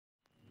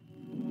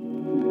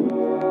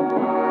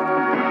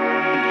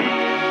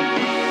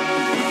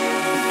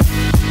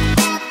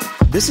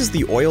This is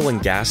the Oil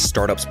and Gas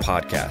Startups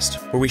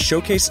Podcast, where we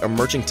showcase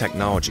emerging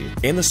technology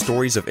and the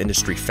stories of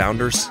industry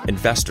founders,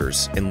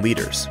 investors, and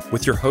leaders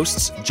with your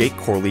hosts, Jake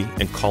Corley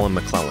and Colin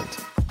McClelland.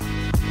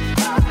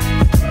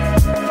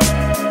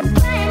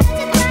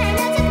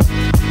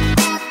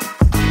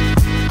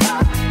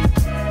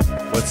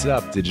 What's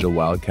up, Digital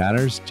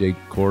Wildcatters? Jake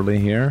Corley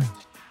here.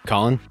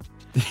 Colin?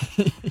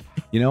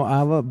 You know,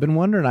 I've been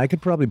wondering, I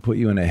could probably put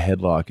you in a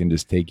headlock and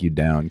just take you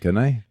down, couldn't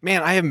I?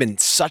 Man, I have been in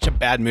such a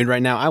bad mood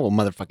right now. I will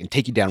motherfucking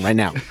take you down right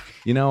now.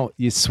 You know,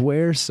 you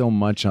swear so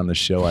much on the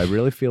show. I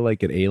really feel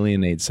like it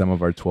alienates some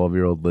of our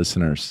 12-year-old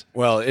listeners.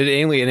 Well, it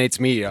alienates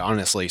me,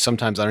 honestly.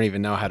 Sometimes I don't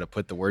even know how to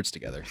put the words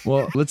together.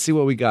 Well, let's see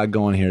what we got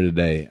going here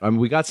today.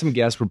 We got some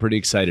guests we're pretty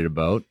excited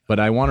about, but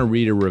I want to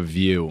read a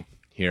review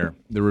here.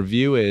 The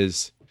review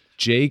is,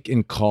 Jake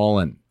and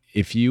Colin,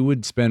 if you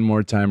would spend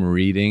more time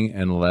reading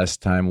and less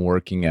time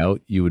working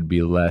out, you would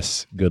be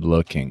less good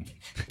looking.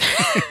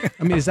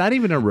 I mean, is that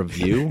even a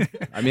review?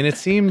 I mean, it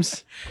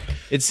seems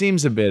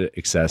a bit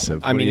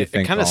excessive. I mean, it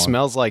kind of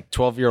smells like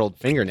 12-year-old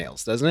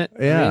fingernails, doesn't it?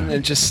 Yeah. I mean,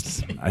 it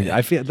just...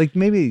 I feel like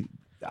maybe...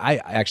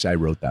 I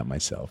wrote that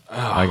myself.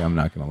 I'm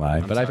not going to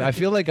lie. But I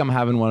feel like I'm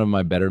having one of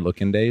my better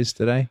looking days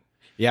today.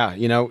 Yeah,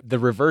 you know, the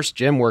reverse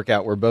gym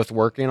workout we're both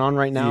working on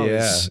right now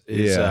is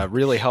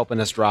really helping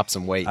us drop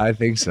some weight. I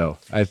think so.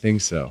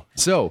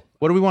 So,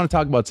 what do we want to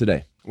talk about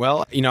today?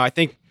 Well, you know, I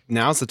think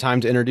now's the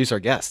time to introduce our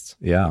guests.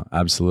 Yeah,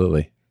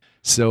 absolutely.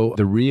 So,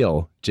 the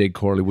real Jake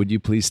Corley, would you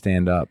please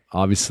stand up?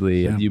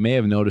 Obviously, You may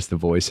have noticed the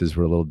voices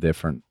were a little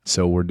different.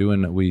 So,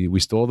 we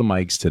stole the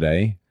mics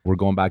today. We're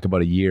going back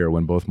about a year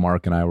when both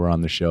Mark and I were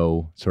on the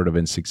show sort of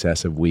in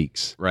successive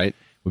weeks. Right.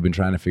 We've been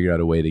trying to figure out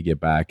a way to get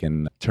back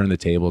and turn the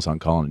tables on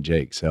Colin and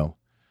Jake. So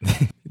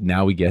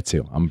now we get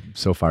to. I'm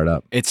so fired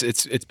up.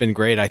 It's been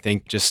great. I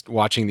think just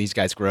watching these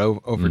guys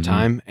grow over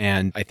time,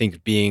 and I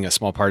think being a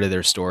small part of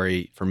their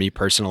story for me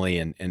personally,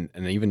 and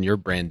even your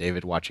brand,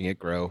 David, watching it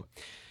grow.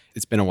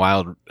 It's been a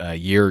wild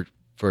year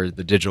for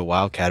the Digital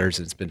Wildcatters.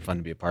 It's been fun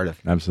to be a part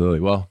of. Absolutely.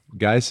 Well,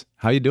 guys,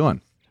 how you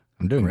doing?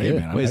 I'm doing Great, good,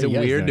 man. Wait, is it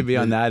weird to be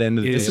on that end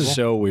of the table? This is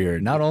so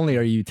weird. Not only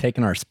are you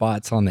taking our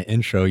spots on the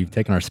intro, you've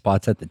taken our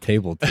spots at the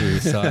table too.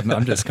 So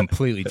I'm just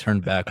completely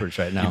turned backwards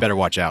right now. You better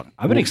watch out.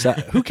 I've been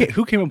excited. Who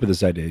came up with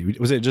this idea?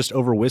 Was it just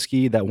over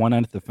whiskey that one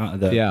night at the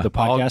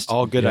podcast?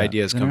 All good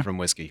ideas come from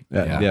whiskey.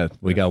 Yeah.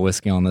 We got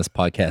whiskey on this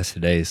podcast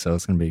today, so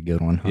it's gonna be a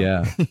good one. Huh?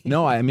 Yeah.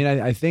 No, I mean,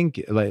 I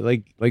think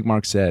like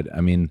Mark said,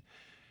 I mean,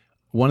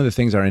 one of the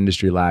things our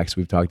industry lacks,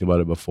 we've talked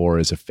about it before,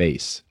 is a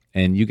face.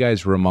 And you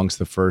guys were amongst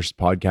the first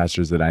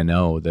podcasters that I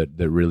know that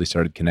really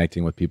started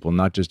connecting with people,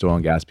 not just oil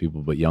and gas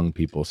people, but young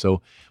people. So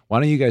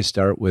why don't you guys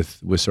start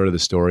with sort of the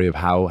story of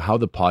how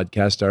the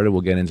podcast started?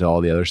 We'll get into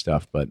all the other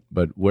stuff, but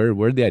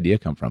where'd the idea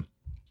come from?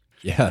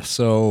 Yeah,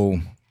 so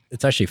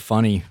it's actually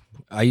funny.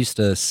 I used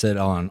to sit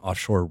on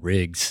offshore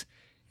rigs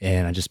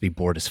and I'd just be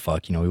bored as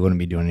fuck. You know, we wouldn't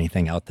be doing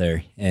anything out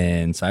there.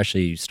 And so I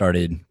actually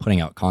started putting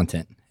out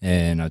content,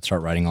 and I'd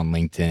start writing on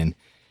LinkedIn.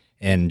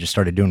 And just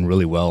started doing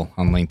really well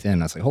on LinkedIn.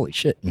 I was like, holy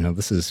shit, you know,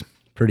 this is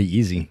pretty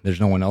easy. There's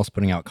no one else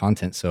putting out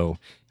content. So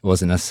it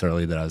wasn't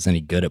necessarily that I was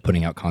any good at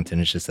putting out content.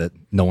 It's just that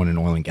no one in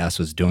oil and gas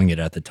was doing it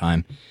at the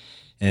time.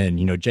 And,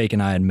 you know, Jake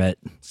and I had met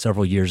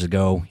several years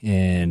ago,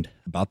 and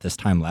about this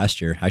time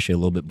last year, actually a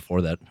little bit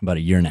before that, about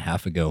a year and a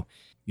half ago,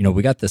 you know,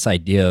 we got this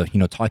idea, you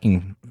know,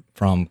 talking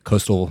from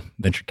coastal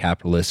venture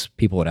capitalists.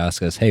 People would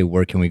ask us, hey,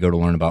 where can we go to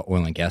learn about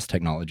oil and gas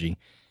technology?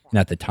 And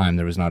at the time,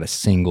 there was not a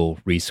single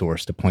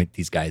resource to point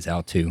these guys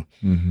out to.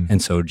 Mm-hmm.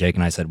 And so Jake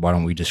and I said, why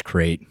don't we just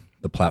create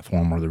the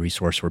platform or the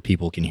resource where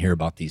people can hear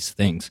about these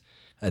things?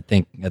 I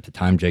think at the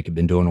time, Jake had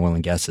been doing oil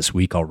and gas this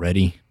week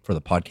already for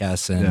the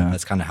podcast. And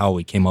that's kind of how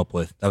we came up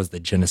with, that was the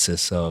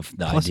genesis of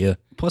the idea.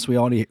 Plus,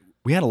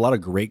 we had a lot of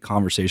great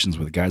conversations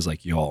with guys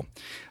like y'all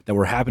that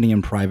were happening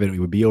in private. We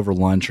would be over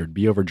lunch or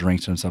be over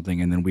drinks or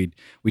something, and then we'd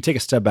take a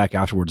step back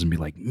afterwards and be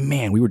like,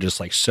 man, we were just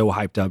like so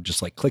hyped up,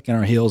 just like clicking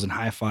our heels and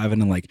high-fiving,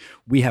 and like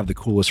we have the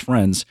coolest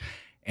friends.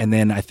 And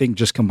then I think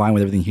just combined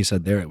with everything he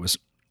said there, it was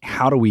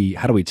how do we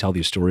tell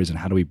these stories, and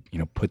how do we, you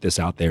know, put this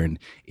out there, and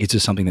is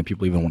this something that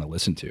people even want to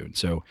listen to? And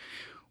so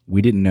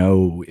we didn't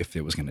know if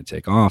it was going to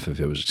take off, if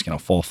it was just going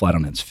to fall flat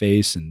on its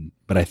face.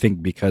 But I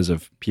think because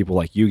of people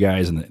like you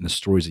guys and the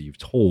stories that you've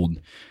told,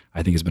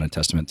 I think has been a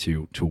testament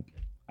to,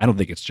 I don't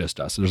think it's just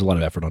us. There's a lot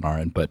of effort on our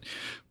end, but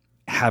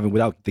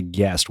without the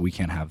guest, we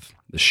can't have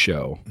the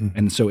show.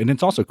 Mm-hmm. And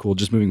it's also cool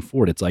just moving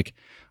forward. It's like,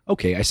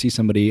 okay, I see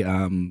somebody,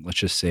 let's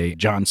just say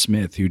John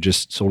Smith, who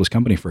just sold his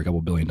company for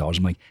 $2 billion.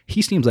 I'm like,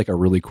 he seems like a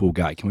really cool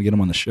guy. Can we get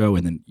him on the show?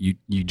 And then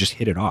you just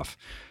hit it off.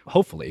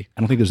 Hopefully.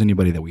 I don't think there's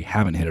anybody that we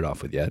haven't hit it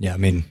off with yet. Yeah, I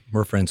mean,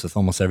 we're friends with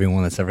almost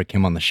everyone that's ever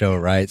came on the show,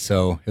 right?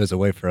 So it was a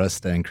way for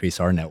us to increase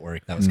our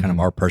network. That was kind of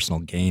our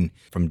personal gain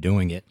from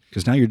doing it.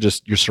 Because now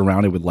you're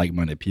surrounded with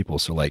like-minded people.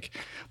 So like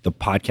the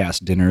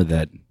podcast dinner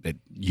that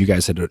you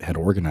guys had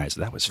organized,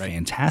 that was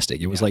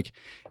fantastic. It was like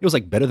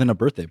better than a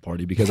birthday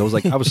party, because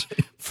I was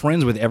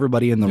friends with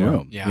everybody in the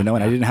room, you know,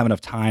 and I didn't have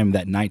enough time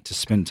that night to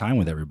spend time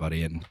with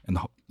everybody. And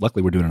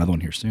luckily we're doing another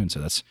one here soon. So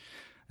that's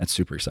That's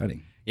super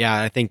exciting.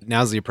 Yeah, I think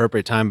now's the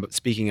appropriate time. But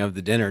speaking of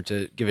the dinner,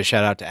 to give a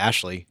shout out to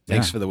Ashley.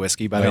 Thanks for the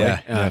whiskey, by the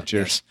way.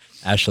 Cheers.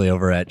 Ashley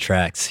over at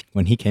Trax,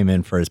 when he came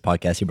in for his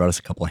podcast, he brought us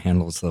a couple of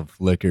handles of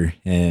liquor,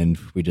 and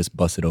we just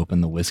busted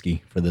open the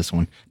whiskey for this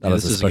one. That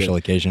was a special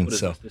occasion.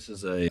 This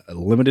is a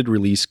limited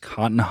release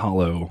Cotton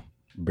Hollow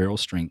barrel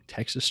strength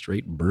Texas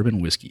straight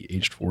bourbon whiskey,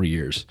 aged 4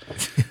 years.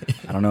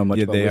 I don't know much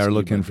about they whiskey, are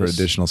looking but for this-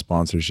 additional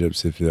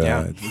sponsorships. If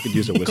we could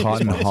use a whiskey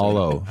Cotton sponsor.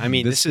 Hollow. I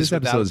mean, this is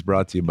episode without- is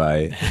brought to you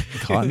by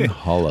Cotton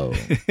Hollow.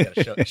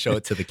 show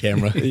it to the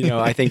camera.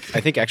 I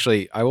think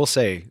actually, I will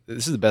say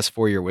this is the best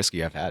 4-year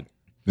whiskey I've had.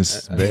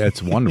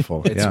 It's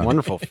wonderful. It's yeah.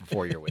 wonderle for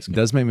 4-year It whiskey.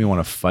 does make me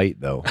want to fight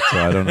though, so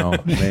I don't know.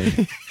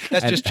 Maybe.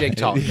 That's just Jake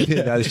talking.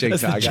 That's Jake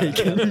talking.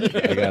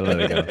 I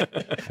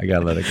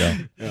gotta let it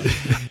go.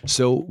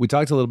 So we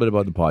talked a little bit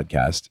about the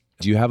podcast.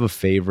 Do you have a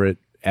favorite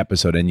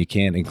episode? And you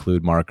can't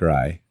include Mark or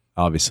I,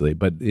 obviously,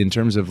 but in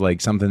terms of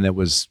like something that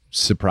was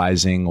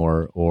surprising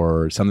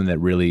or something that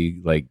really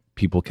like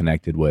people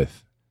connected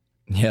with.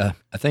 Yeah,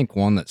 I think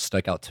one that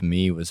stuck out to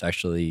me was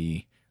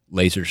actually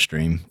Laser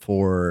Stream,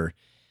 for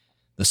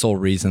the sole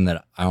reason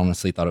that I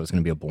honestly thought it was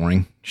going to be a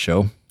boring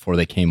show before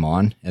they came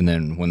on. And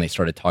then when they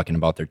started talking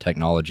about their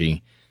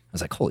technology, I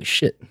was like, holy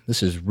shit,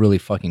 this is really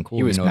fucking cool.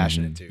 He was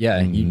passionate too. Yeah,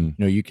 you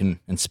know, you can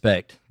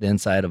inspect the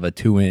inside of a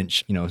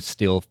 2-inch,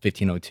 steel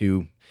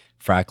 1502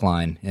 frac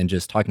line, and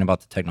just talking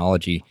about the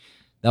technology.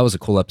 That was a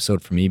cool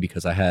episode for me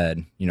because I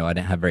had, I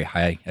didn't have very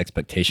high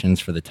expectations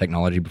for the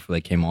technology before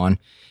they came on.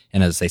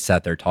 And as they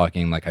sat there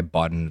talking, like I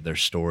bought into their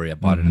story, I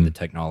bought into the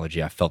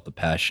technology, I felt the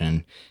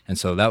passion. And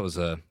so that was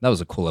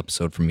a cool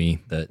episode for me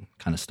that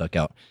kind of stuck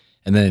out.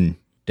 And then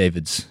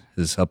David's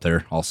is up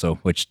there also,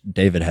 which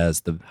David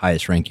has the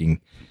highest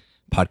ranking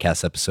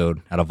podcast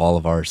episode out of all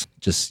of ours.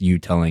 Just you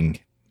telling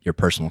your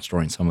personal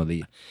story and some of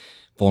the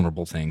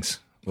vulnerable things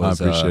was,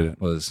 I appreciate it.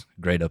 Was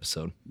a great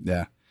episode.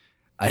 Yeah.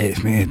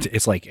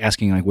 It's like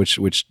asking like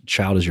which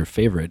child is your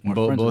favorite. We're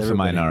friends with Both of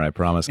mine everybody. are, I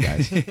promise,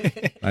 guys.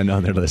 I know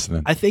they're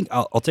listening. I think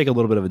I'll take a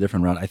little bit of a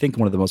different route. I think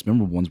one of the most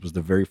memorable ones was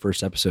the very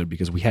first episode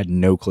because we had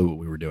no clue what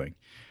we were doing.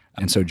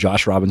 And so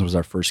Josh Robbins was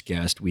our first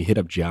guest. We hit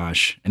up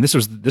Josh, and this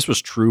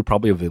was true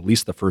probably of at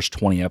least the first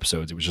 20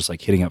 episodes. It was just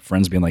like hitting up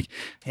friends, being like,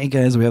 "Hey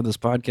guys, we have this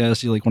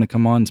podcast. You like want to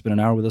come on and spend an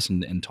hour with us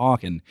and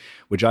talk?" And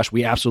with Josh,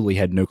 we absolutely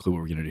had no clue what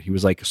we were gonna do. He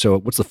was like, "So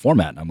what's the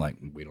format?" And I'm like,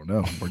 "We don't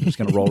know. We're just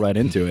gonna roll right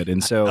into it."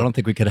 And so I don't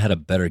think we could have had a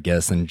better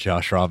guest than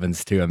Josh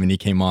Robbins too. I mean, he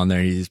came on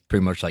there, he's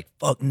pretty much like,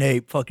 fuck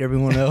Nate, fuck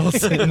everyone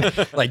else. And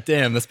like,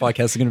 damn, this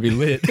podcast is going to be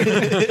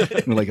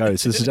lit. we're like, all right,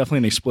 so this is definitely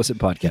an explicit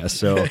podcast.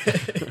 So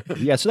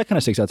yeah, so that kind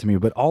of sticks out to me.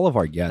 But all of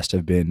our guests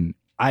have been,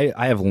 I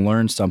have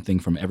learned something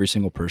from every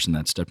single person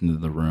that stepped into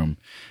the room.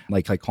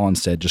 Like Colin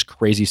said, just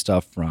crazy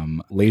stuff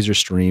from Laser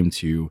Stream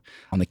to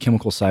on the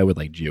chemical side with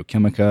like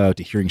Geochemica,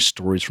 to hearing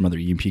stories from other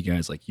EMP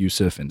guys like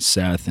Yusuf and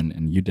Seth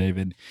and you,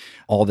 David.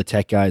 All the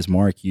tech guys,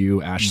 Mark,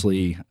 you,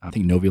 Ashley. I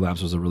think Novi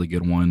Labs was a really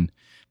good one.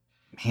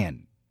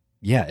 Man,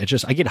 yeah, it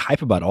just, I get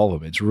hype about all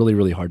of it. It's really,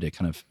 really hard to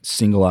kind of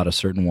single out a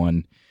certain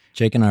one.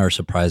 Jake and I are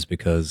surprised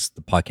because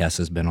the podcast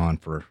has been on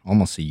for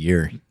almost a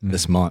year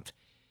this month.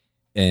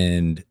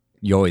 And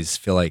you always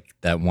feel like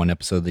that one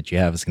episode that you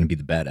have is going to be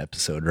the bad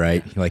episode,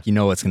 right? Like,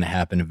 what's going to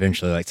happen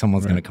eventually. Like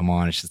someone's going to come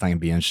on. It's just not going to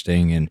be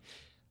interesting. And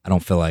I don't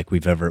feel like we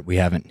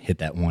haven't hit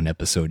that one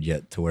episode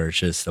yet to where it's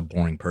just a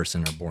boring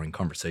person or boring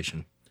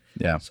conversation.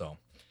 Yeah. So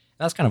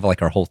that's kind of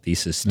like our whole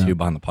thesis too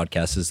behind the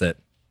podcast is that,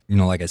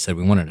 like I said,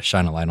 we wanted to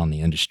shine a light on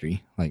the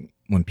industry. Like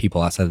when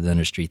people outside of the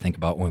industry think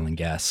about oil and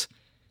gas,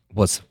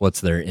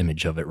 what's their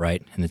image of it,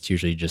 right? And it's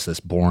usually just this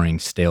boring,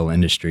 stale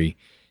industry.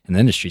 And the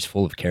industry's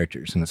full of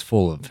characters and it's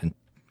full of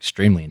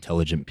extremely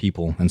intelligent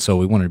people. And so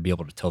we wanted to be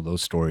able to tell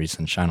those stories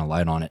and shine a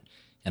light on it.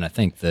 And I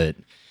think that,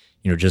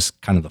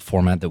 just kind of the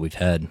format that we've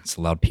had, it's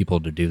allowed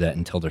people to do that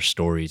and tell their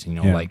stories.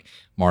 Like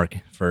Mark,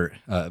 for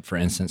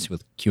instance,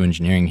 with Q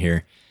Engineering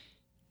here,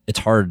 it's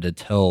hard to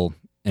tell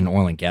in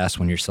oil and gas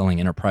when you're selling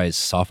enterprise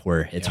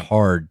software. It's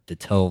hard to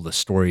tell the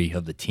story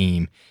of the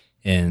team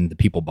and the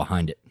people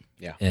behind it.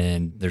 Yeah.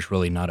 And there's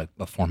really not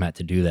a format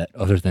to do that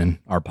other than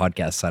our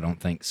podcasts, I don't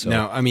think. So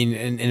No, I mean,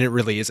 and it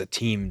really is a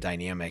team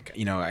dynamic.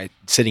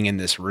 Sitting in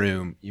this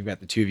room, you've got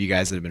the two of you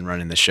guys that have been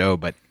running the show,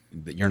 but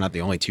you're not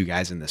the only two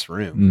guys in this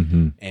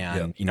room.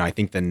 And, I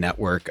think the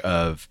network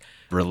of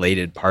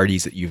related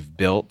parties that you've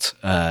built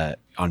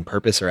on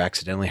purpose or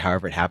accidentally,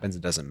 however it happens,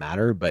 it doesn't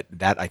matter. But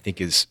that I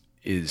think is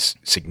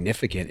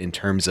significant in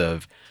terms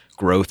of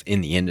growth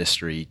in the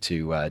industry,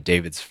 to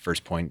David's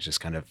first point,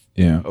 just kind of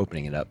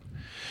opening it up.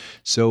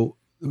 So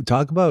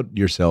talk about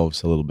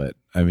yourselves a little bit.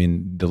 I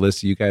mean, the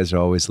list, you guys are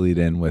always lead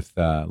in with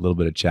a little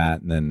bit of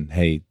chat and then,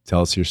 hey,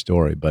 tell us your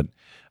story. But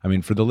I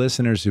mean, for the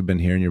listeners who've been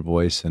hearing your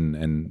voice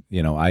and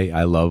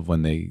I love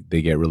when they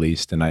get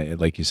released. And I,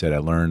 like you said, I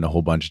learned a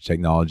whole bunch of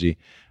technology.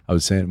 I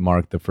was saying,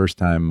 Mark, the first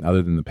time,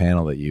 other than the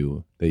panel that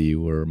you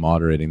were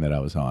moderating that I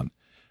was on,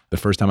 the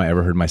first time I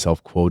ever heard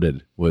myself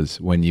quoted was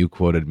when you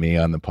quoted me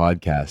on the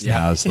podcast. Yeah.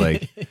 And I was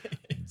like,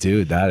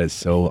 dude, that is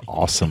so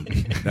awesome.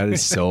 That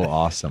is so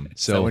awesome.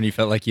 So when you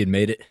felt like you'd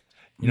made it?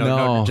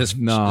 Just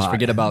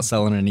forget about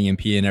selling an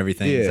EMP and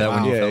everything. Is that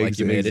when you felt like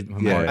you made it?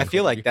 Yeah. I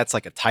feel like that's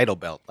like a title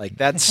belt. Like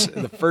that's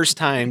the first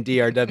time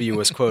DRW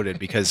was quoted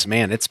because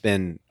man, it's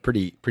been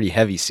pretty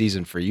heavy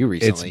season for you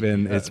recently.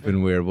 It's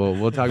been weird.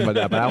 We'll talk about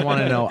that. But I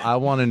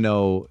want to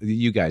know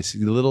you guys, a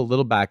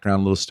little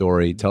background, little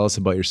story. Tell us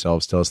about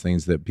yourselves. Tell us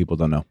things that people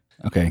don't know.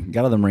 Okay.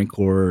 Got out of the Marine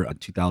Corps in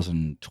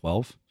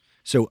 2012.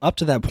 So up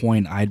to that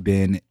point, I'd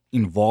been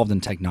involved in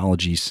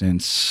technology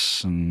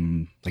since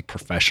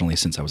professionally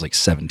since I was like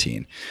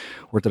 17.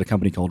 Worked at a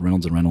company called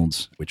Reynolds &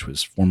 Reynolds, which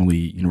was formerly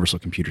Universal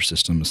Computer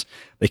Systems.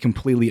 They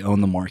completely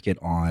own the market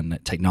on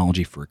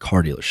technology for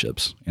car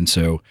dealerships. And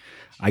so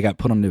I got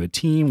put onto a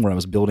team where I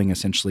was building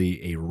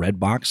essentially a red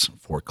box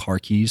for car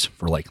keys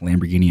for like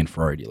Lamborghini and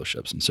Ferrari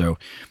dealerships. And so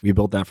we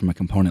built that from a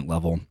component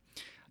level.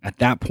 At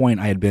that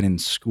point, I had been in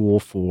school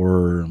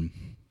for,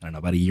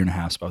 about a year and a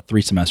half, about 3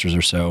 semesters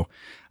or so.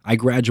 I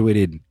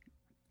graduated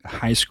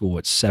high school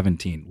at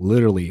 17,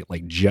 literally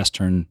like just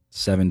turned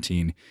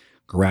 17,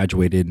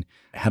 graduated,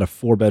 had a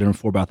 4-bedroom,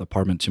 4-bath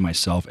apartment to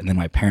myself, and then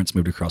my parents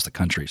moved across the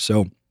country.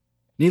 So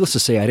needless to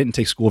say, I didn't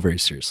take school very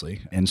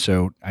seriously. And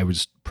so I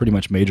was pretty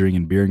much majoring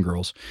in beer and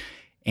girls.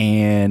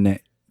 And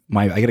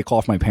I get a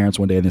call from my parents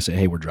one day and they say,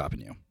 hey, we're dropping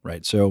you,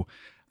 right? So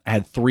I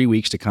had 3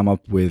 weeks to come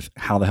up with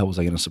how the hell was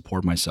I going to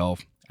support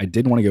myself. I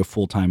didn't want to go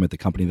full-time at the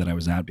company that I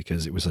was at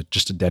because it was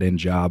just a dead-end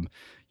job.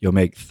 You'll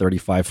make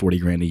 35, 40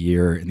 grand a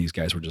year, and these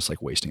guys were just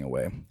like wasting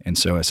away. And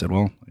so I said,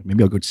 well,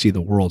 maybe I'll go see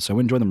the world. So I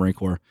went and joined the Marine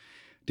Corps,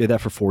 did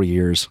that for 4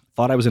 years,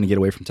 thought I was going to get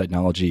away from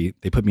technology.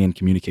 They put me in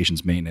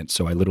communications maintenance.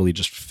 So I literally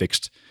just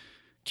fixed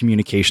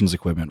communications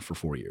equipment for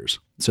 4 years.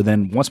 So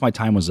then once my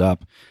time was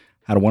up,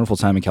 had a wonderful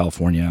time in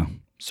California,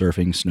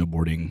 surfing,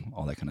 snowboarding,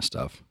 all that kind of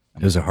stuff.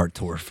 It was a hard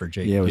tour for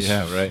Jake. Yeah,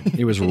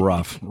 it was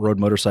rough. Rode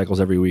motorcycles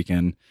every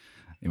weekend.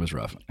 It was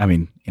rough. I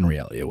mean, in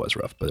reality, it was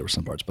rough, but there were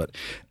some parts. But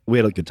we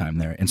had a good time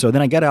there. And so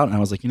then I got out and I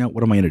was like,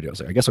 what am I going to do? I was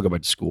like, I guess I'll go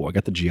back to school. I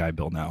got the GI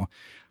Bill now.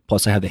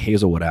 Plus, I have the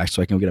Hazelwood Act,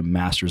 so I can go get a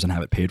master's and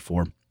have it paid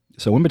for.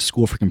 So I went back to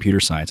school for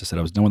computer science. I said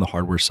I was done with the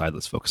hardware side.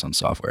 Let's focus on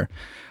software.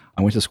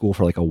 I went to school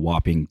for like a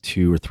whopping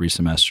 2 or 3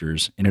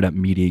 semesters. Ended up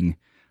meeting,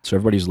 so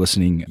everybody's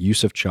listening,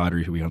 Yusuf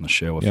Chaudhry, who we had on the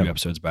show a few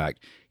episodes back.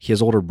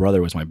 His older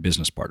brother was my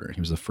business partner.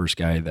 He was the first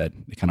guy that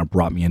kind of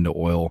brought me into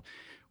oil.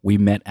 We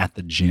met at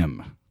the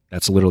gym.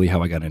 That's literally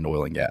how I got into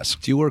oil and gas.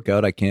 Do you work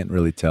out? I can't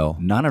really tell.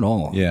 Not at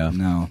all. Yeah.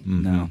 No.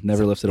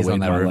 Never lifted a weight in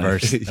my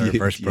life.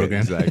 reverse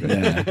program. Yeah, exactly.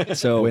 Yeah.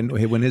 So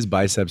when his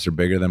biceps are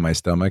bigger than my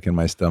stomach and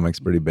my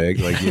stomach's pretty big,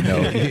 like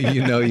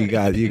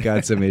you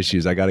got some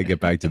issues. I got to get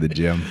back to the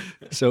gym.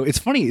 So it's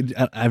funny.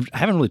 I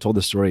haven't really told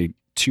this story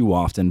too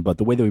often, but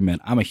the way that we met,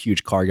 I'm a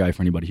huge car guy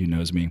for anybody who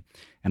knows me.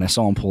 And I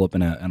saw him pull up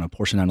in a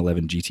Porsche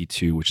 911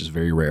 GT2, which is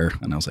very rare.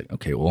 And I was like,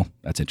 okay, well,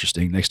 that's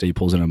interesting. Next day he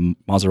pulls in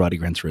a Maserati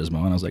Gran Turismo.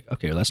 And I was like,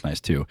 okay, well, that's nice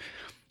too.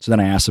 So then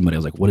I asked somebody, I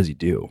was like, what does he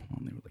do?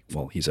 And they were like,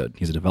 well, he's a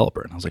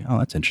developer. And I was like, oh,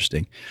 that's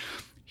interesting.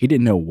 He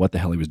didn't know what the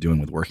hell he was doing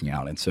with working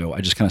out. And so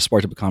I just kind of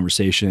sparked up a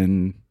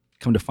conversation.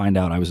 Come to find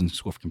out, I was in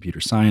school for computer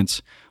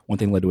science. One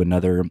thing led to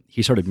another.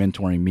 He started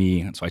mentoring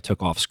me. And so I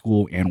took off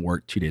school and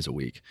work 2 days a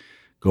week.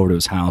 Go over to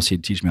his house.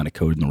 He'd teach me how to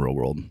code in the real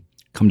world.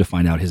 Come to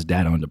find out, his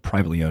dad owned a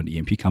privately owned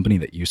EMP company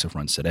that Yusuf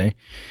runs today.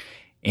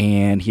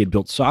 And he had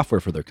built software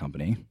for their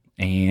company.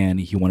 And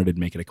he wanted to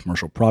make it a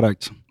commercial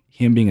product.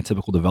 Him being a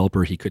typical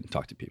developer, he couldn't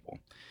talk to people.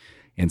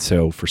 And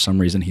so for some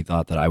reason, he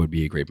thought that I would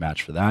be a great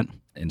match for that.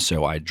 And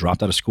so I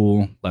dropped out of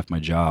school, left my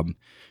job.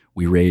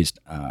 We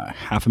raised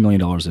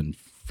 $500,000 in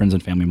friends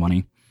and family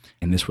money.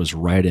 And this was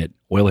right at,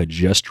 oil had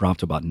just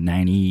dropped about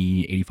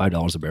 $90,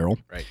 $85 a barrel.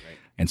 Right.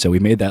 And so we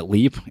made that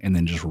leap and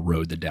then just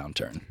rode the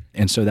downturn.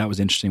 And so that was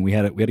interesting. We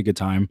had a good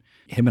time.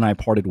 Him and I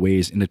parted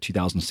ways into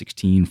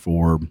 2016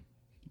 for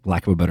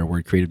lack of a better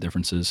word, creative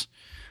differences.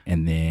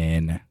 And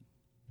then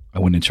I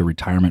went into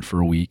retirement for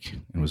a week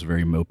and was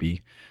very mopey.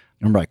 I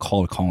remember I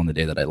called Colin the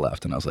day that I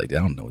left and I was like, I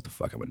don't know what the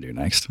fuck I'm going to do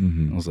next.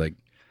 I was like,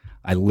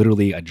 I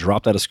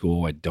dropped out of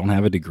school. I don't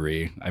have a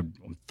degree.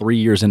 I'm 3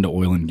 years into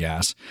oil and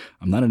gas.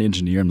 I'm not an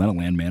engineer. I'm not a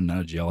landman. I'm not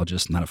a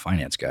geologist. I'm not a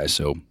finance guy.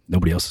 So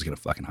nobody else is going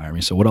to fucking hire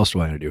me. So what else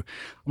do I have to do?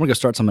 I'm going to go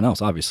start something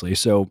else, obviously.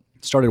 So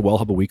started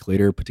WellHub a week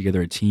later, put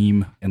together a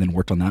team, and then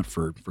worked on that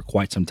for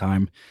quite some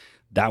time.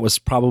 That was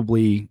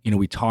probably,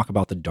 we talk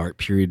about the dark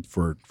period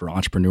for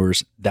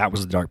entrepreneurs. That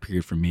was the dark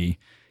period for me.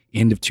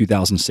 End of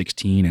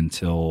 2016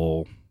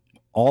 until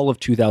all of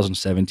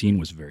 2017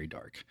 was very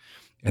dark.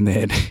 And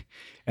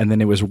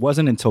then it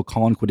wasn't until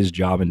Colin quit his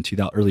job in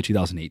early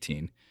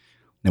 2018.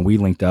 And we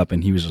linked up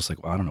and he was just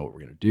like, well, I don't know what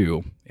we're going to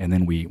do. And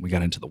then we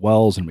got into the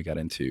wells and we got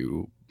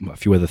into a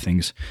few other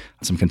things,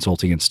 some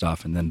consulting and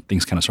stuff. And then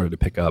things kind of started to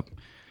pick up.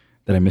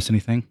 Did I miss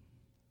anything?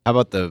 How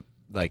about the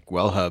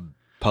WellHub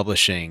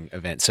publishing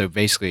event? So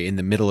basically in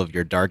the middle of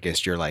your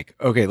darkest, you're like,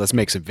 okay, let's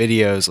make some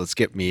videos. Let's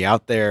get me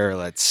out there.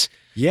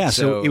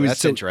 So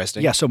that's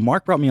interesting. Yeah. So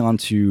Mark brought me on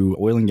to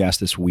Oil and Gas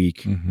This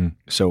Week. Mm-hmm.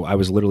 So I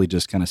was literally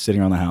just kind of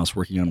sitting around the house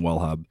working on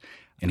WellHub.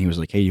 And he was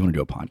like, hey, you want to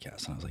do a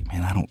podcast? And I was like,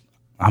 man,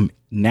 I'm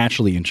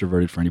naturally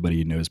introverted for anybody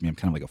who knows me. I'm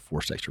kind of like a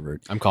forced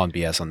extrovert. I'm calling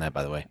BS on that,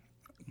 by the way.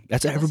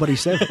 That's what everybody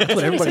says. That's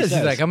what everybody says.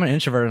 He's like, I'm an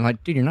introvert. I'm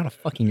like, dude, you're not a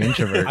fucking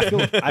introvert.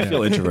 I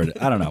feel introverted.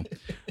 I don't know.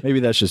 Maybe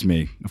that's just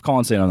me. If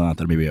Colin's saying I'm not,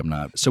 then maybe I'm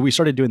not. So we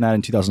started doing that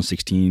in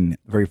 2016.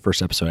 The very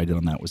first episode I did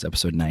on that was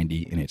episode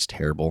 90, and it's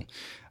terrible.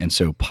 And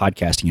so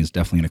podcasting is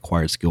definitely an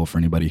acquired skill for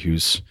anybody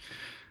who's,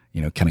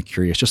 kind of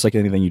curious. Just like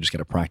anything, you just got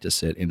to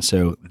practice it. And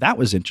so that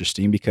was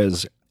interesting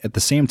because at the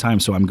same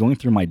time, so I'm going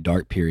through my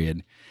dark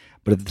period,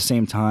 but at the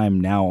same time,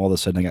 now all of a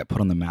sudden I got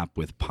put on the map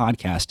with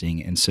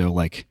podcasting. And so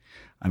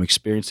I'm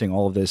experiencing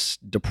all of this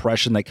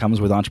depression that comes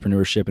with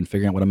entrepreneurship and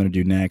figuring out what I'm going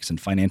to do next and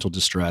financial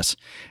distress.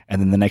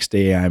 And then the next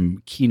day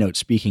I'm keynote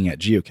speaking at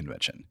Geo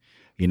Convention,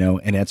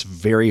 and it's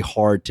very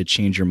hard to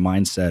change your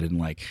mindset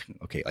and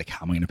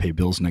how am I going to pay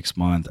bills next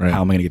month? Or how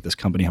am I going to get this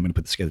company? How am I going to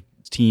put this together,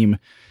 this team?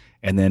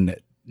 And then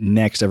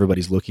next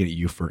everybody's looking at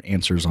you for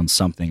answers on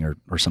something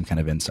or some kind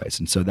of insights.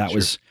 And so that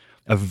was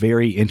a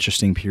very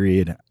interesting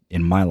period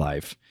in my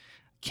life.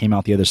 Came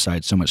out the other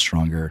side so much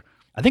stronger.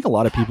 I think a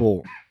lot of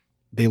people,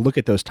 they look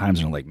at those times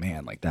and are like,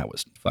 man, that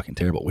was fucking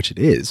terrible, which it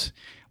is.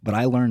 But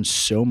I learned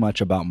so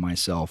much about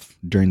myself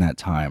during that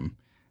time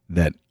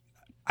that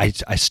I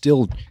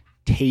still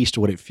taste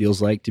what it feels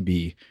like to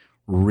be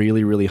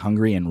really, really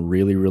hungry and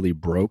really, really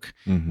broke.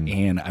 Mm-hmm.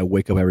 And I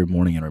wake up every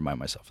morning and remind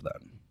myself of that.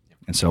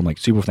 And so I'm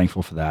super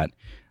thankful for that.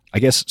 I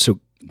guess, so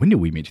when did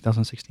we meet?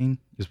 2016? It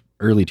was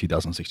early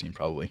 2016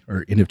 probably,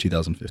 or end of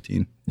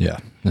 2015. Yeah,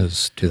 it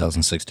was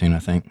 2016, I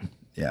think.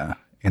 Yeah.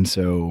 And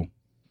so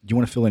do you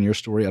want to fill in your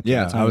story up to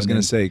that time? I was going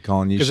to say,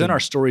 Colin, because then our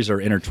stories are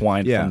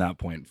intertwined from that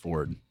point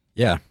forward.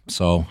 Yeah.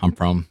 So I'm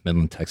from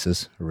Midland,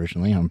 Texas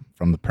originally. I'm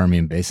from the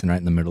Permian Basin, right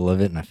in the middle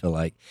of it. And I feel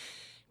like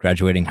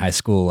graduating high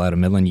school out of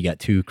Midland, you got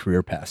 2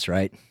 career paths,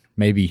 right?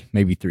 Maybe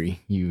 3.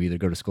 You either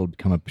go to school to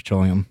become a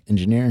petroleum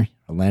engineer,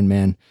 a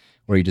landman,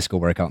 or you just go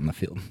work out in the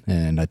field.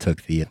 And I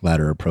took the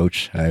latter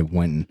approach. I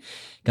went and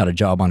got a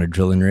job on a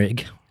drilling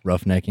rig,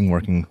 roughnecking,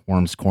 working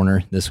Worms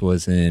Corner. This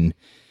was in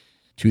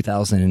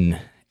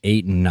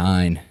 2008 and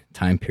 9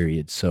 time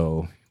period.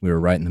 So we were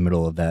right in the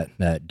middle of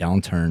that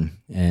downturn.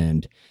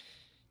 And,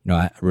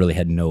 I really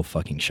had no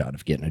fucking shot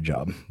of getting a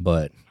job.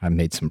 But I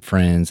made some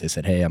friends. They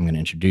said, hey, I'm going to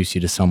introduce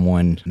you to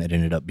someone. That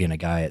ended up being a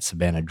guy at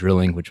Savannah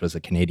Drilling, which was a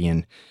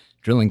Canadian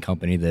drilling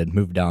company that had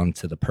moved down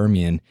to the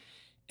Permian.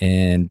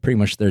 And pretty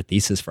much their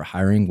thesis for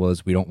hiring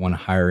was, we don't want to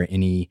hire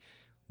any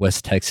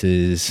West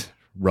Texas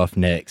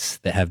roughnecks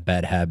that have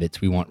bad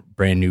habits. We want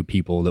brand new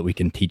people that we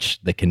can teach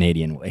the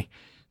Canadian way.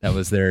 That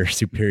was their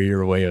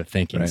superior way of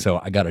thinking. Right. So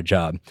I got a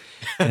job.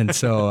 And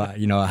so,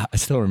 I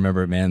still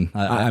remember it, man.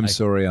 I'm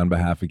sorry on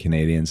behalf of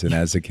Canadians. And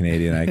as a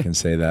Canadian, I can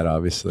say that,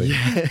 obviously.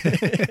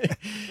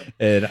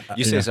 And,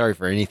 you say sorry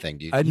for anything,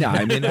 dude. No,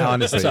 I mean,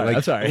 honestly,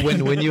 I'm sorry.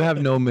 When you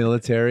have no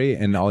military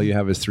and all you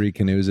have is 3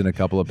 canoes and a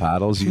couple of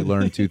paddles, you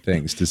learn 2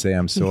 things: to say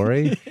I'm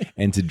sorry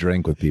and to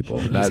drink with people.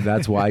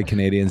 That's why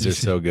Canadians are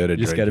so good at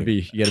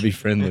drinking. You gotta be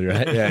friendly,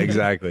 right? Yeah,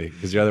 exactly.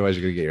 Because otherwise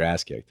you're gonna get your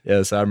ass kicked.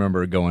 Yeah, so I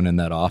remember going in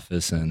that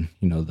office and,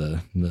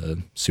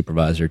 the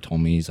supervisor told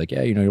me, he's like,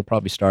 yeah, you'll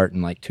probably start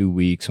in 2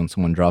 weeks when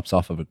someone drops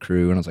off of a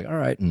crew. And I was like, all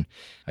right. And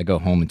I go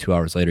home and 2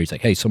 hours later, he's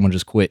like, hey, someone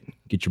just quit.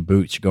 Get your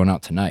boots. You're going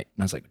out tonight.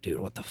 And I was like, dude,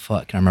 what the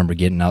fuck? And I remember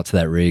getting out to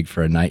that rig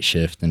for a night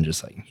shift and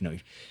just you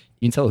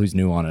can tell who's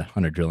new on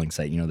a drilling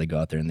site. They go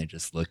out there and they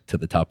just look to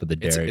the top of the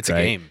derrick. It's a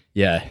game.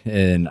 Yeah.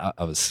 And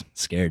I was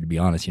scared, to be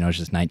honest. I was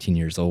just 19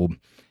 years old.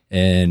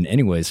 And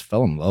anyways,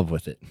 fell in love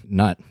with it.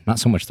 Not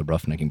so much the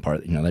roughnecking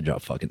part. That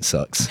job fucking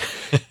sucks.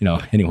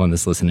 Anyone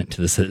that's listening to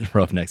this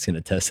Roughnecks can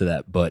attest to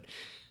that. But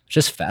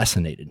just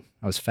fascinated.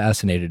 I was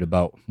fascinated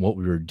about what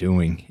we were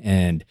doing.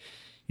 And,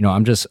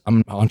 I'm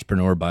an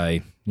entrepreneur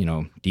by,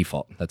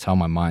 default. That's how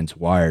my mind's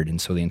wired.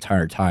 And so the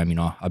entire time,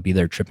 I'll be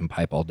there tripping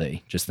pipe all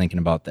day, just thinking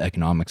about the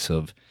economics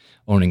of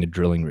owning a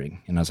drilling rig.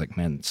 And I was like,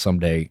 man,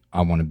 someday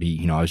I want to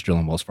be, I was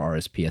drilling wells for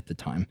RSP at the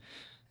time.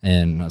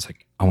 And I was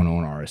like, I want to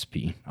own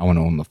RSP. I want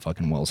to own the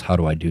fucking wells. How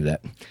do I do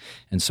that?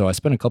 And so I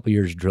spent a couple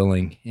years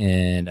drilling.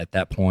 And at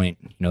that point,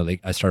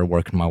 I started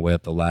working my way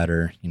up the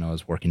ladder. I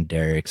was working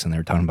derricks and they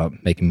were talking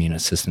about making me an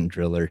assistant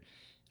driller.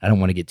 I don't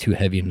want to get too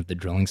heavy into the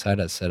drilling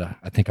side. I said,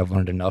 I think I've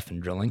learned enough in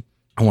drilling.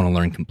 I want to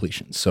learn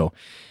completions. So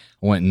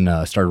I went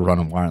and started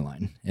running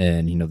wireline.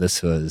 And,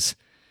 this was,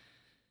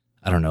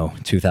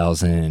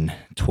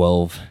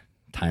 2012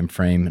 time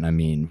frame. And I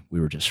mean, we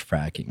were just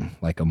fracking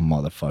like a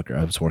motherfucker.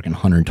 I was working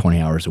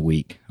 120 hours a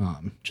week,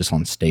 just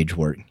on stage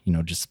work,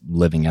 just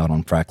living out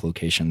on frack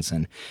locations,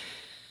 and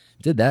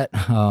did that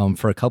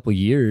for a couple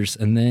years.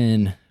 And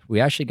then we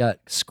actually got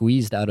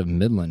squeezed out of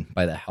Midland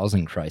by the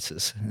housing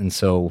crisis. And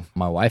so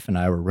my wife and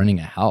I were renting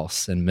a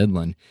house in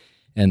Midland,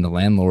 and the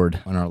landlord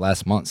on our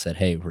last month said,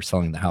 hey, we're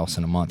selling the house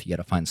in a month. You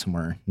got to find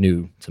somewhere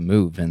new to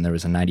move. And there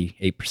was a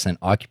 98%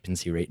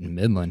 occupancy rate in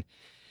Midland.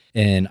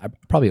 And I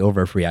probably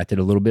overreacted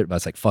a little bit, but I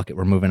was like, fuck it,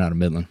 we're moving out of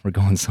Midland. We're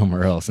going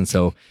somewhere else. And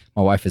so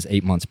my wife is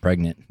 8 months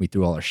pregnant. We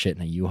threw all our shit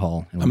in a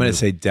U-Haul. I'm going to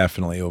say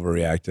definitely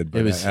overreacted,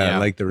 but It was- I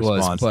like the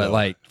response. but though.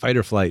 like- fight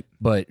or flight.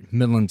 But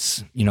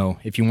Midland's,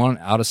 if you want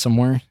out of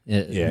somewhere,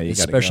 you gotta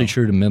especially go.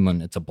 true to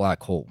Midland, it's a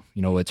black hole.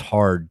 It's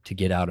hard to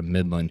get out of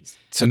Midland.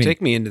 So I mean,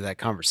 take me into that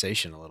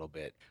conversation a little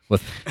bit.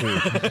 with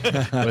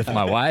with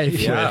my wife.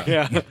 Yeah.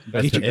 That's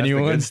That's the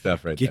anyone. good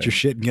stuff right Get there. your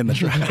shit and get in the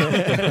truck.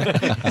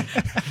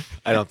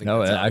 I don't think No,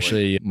 that's how it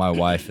actually, my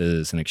wife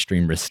is an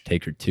extreme risk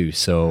taker too.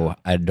 So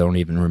I don't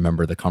even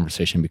remember the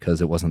conversation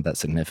because it wasn't that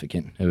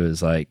significant. It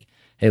was like,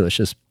 hey, let's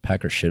just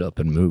pack our shit up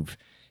and move.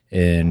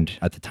 And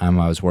at the time,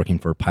 I was working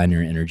for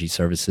Pioneer Energy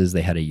Services.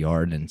 They had a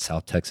yard in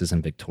South Texas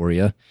and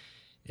Victoria.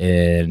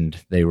 And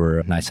they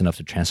were nice enough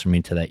to transfer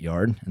me to that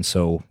yard. And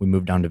so we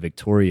moved down to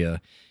Victoria.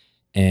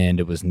 And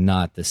it was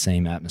not the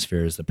same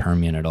atmosphere as the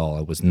Permian at all.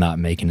 I was not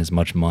making as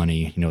much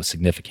money, a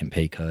significant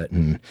pay cut.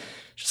 And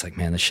just like,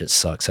 man, this shit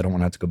sucks. I don't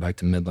want to have to go back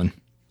to Midland.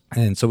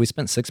 And so we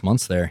spent 6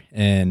 months there.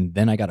 And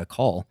then I got a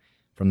call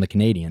from the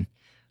Canadian.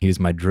 He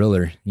was my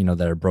driller,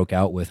 that I broke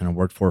out with and I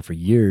worked for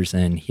years.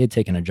 And he had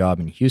taken a job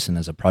in Houston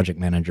as a project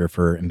manager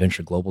for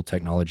Inventure Global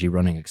Technology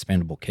running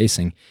expandable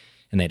casing.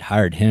 And they'd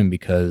hired him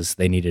because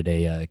they needed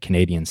a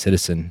Canadian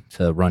citizen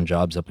to run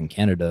jobs up in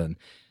Canada. And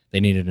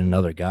they needed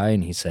another guy.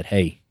 And he said,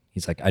 hey,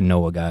 he's like, I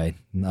know a guy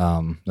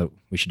that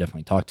we should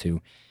definitely talk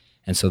to.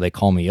 And so they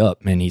call me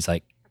up and he's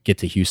like, get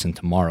to Houston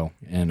tomorrow.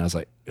 And I was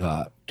like,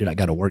 dude, I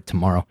got to work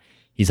tomorrow.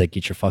 He's like,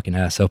 get your fucking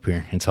ass up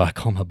here. And so I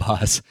call my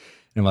boss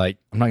and I'm like,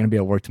 I'm not going to be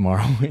able to work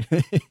tomorrow.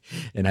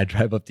 And I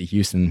drive up to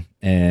Houston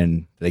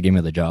and they gave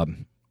me the job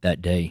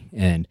that day.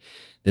 And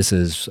this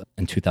is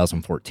in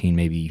 2014,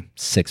 maybe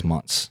 6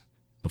 months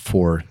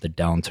before the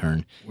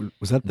downturn.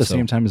 Was that the So-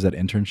 same time as that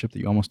internship that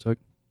you almost took?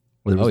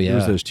 Or there was, there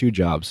was yeah. those two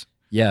jobs.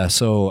 Yeah.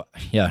 So,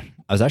 I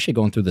was actually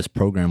going through this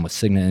program with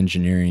Signa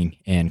Engineering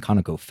and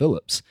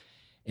ConocoPhillips.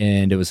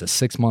 And it was a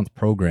 6-month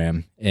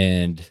program,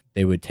 and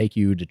they would take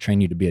you to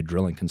train you to be a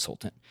drilling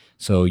consultant.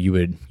 So you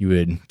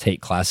would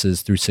take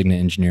classes through Signa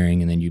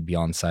Engineering, and then you'd be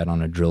on site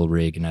on a drill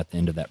rig. And at the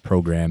end of that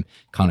program,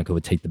 Conoco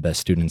would take the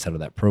best students out of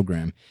that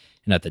program.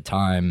 And at the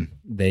time,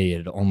 they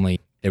would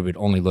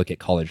only look at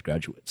college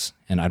graduates,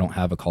 and I don't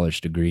have a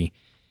college degree.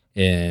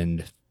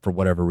 And for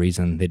whatever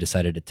reason, they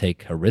decided to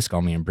take a risk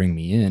on me and bring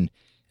me in.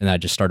 And I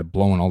just started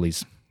blowing all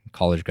these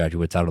college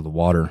graduates out of the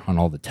water on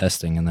all the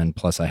testing. And then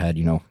plus I had,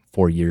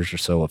 4 years or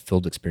so of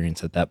field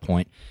experience at that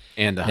point.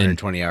 And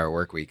 120-hour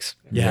work weeks.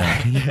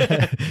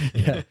 Yeah.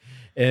 Yeah.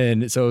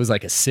 And so it was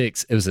like a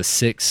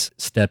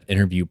 6-step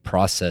interview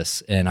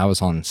process. And I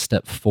was on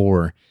step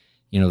 4.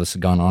 This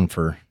had gone on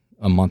for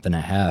a month and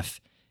a half.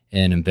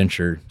 And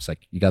Inventure, it's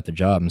like, you got the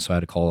job. And so I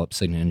had to call up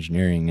Signa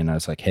Engineering and I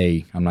was like,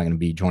 hey, I'm not going to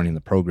be joining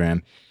the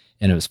program.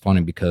 And it was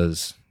funny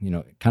because,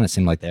 it kind of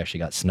seemed like they actually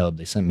got snubbed.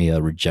 They sent me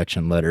a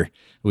rejection letter.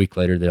 A week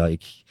later, they're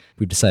like,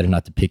 we decided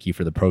not to pick you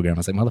for the program. I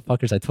was like,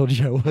 motherfuckers, I told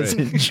you I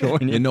wasn't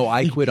joining.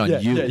 I quit on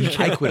you. you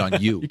I quit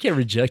on you. You can't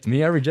reject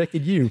me. I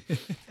rejected you.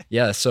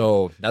 Yeah.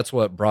 So that's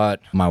what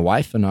brought my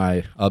wife and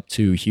I up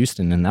to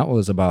Houston. And that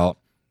was about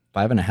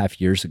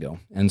 5.5 years ago.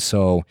 And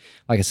so,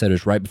 like I said, it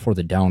was right before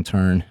the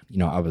downturn.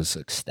 I was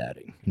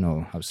ecstatic.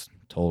 I was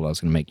told I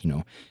was going to make,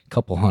 a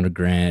couple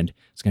 $100,000. I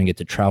was going to get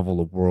to travel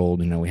the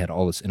world. We had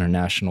all this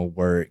international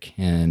work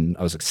and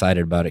I was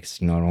excited about it because,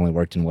 I only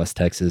worked in West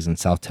Texas and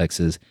South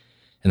Texas.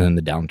 And then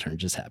the downturn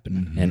just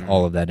happened and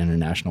all of that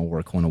international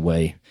work went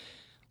away.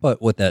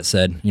 But with that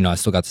said, I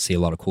still got to see a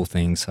lot of cool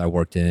things. I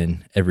worked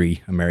in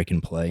every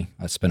American play.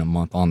 I spent a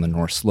month on the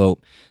North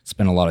Slope,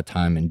 spent a lot of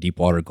time in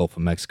Deepwater Gulf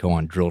of Mexico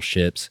on drill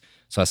ships.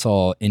 So I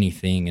saw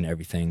anything and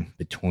everything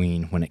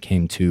between when it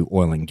came to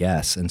oil and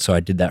gas. And so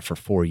I did that for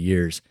 4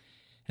 years.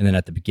 And then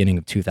at the beginning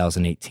of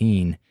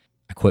 2018,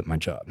 I quit my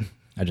job.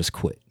 I just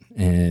quit.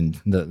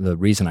 And the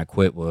reason I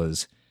quit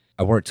was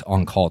I worked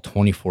on call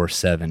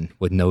 24/7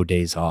 with no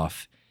days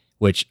off,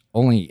 which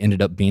only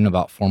ended up being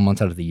about 4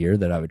 months out of the year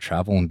that I would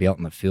travel and be out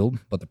in the field.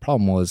 But the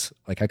problem was,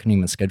 I couldn't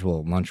even schedule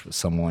a lunch with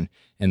someone,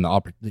 and the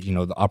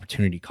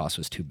opportunity cost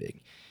was too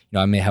big.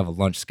 I may have a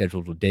lunch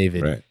scheduled with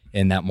David, Right.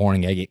 and that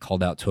morning I get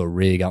called out to a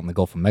rig out in the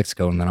Gulf of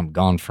Mexico, and then I'm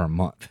gone for a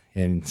month.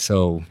 And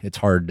so it's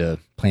hard to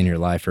plan your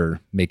life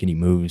or make any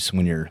moves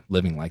when you're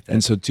living like that.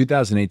 And so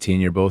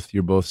 2018, you're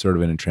both sort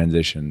of in a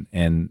transition,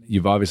 and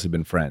you've obviously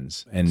been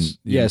friends. And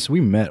So we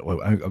met,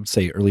 I would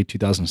say early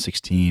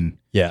 2016.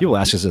 Yeah. People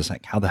ask us this,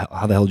 like, how the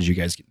hell did you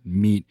guys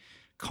meet?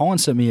 Colin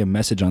sent me a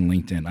message on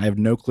LinkedIn. I have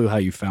no clue how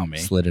you found me.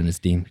 slid in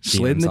his DMs.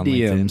 Slid in the on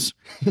LinkedIn.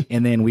 DMs.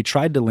 And then we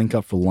tried to link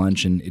up for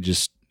lunch and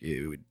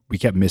we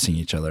kept missing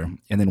each other.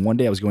 And then one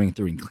day I was going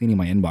through and cleaning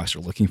my inbox or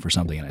looking for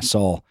something and I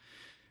saw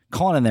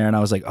Colin in there and I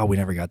was like, oh, we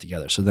never got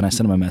together. So then I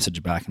sent him a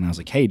message back and I was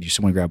like, hey, do you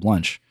still want to grab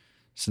lunch?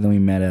 So then we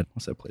met at,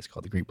 what's that place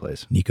called? The Greek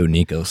place. Nico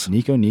Nikos.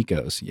 Nico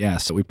Nikos. Yeah.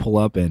 So we pull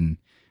up and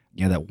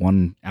that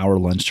 1 hour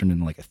lunch turned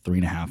into like a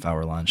 3.5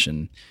 hour lunch.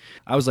 And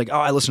I was like, oh,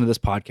 I listened to this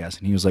podcast.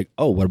 And he was like,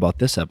 oh, what about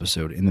this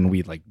episode? And then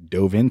we like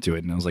dove into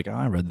it. And I was like, oh,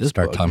 I read this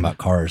Start book. talking about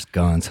cars,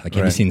 guns. Like,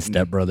 have you seen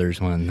Step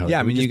Brothers when? Yeah,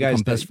 I mean, you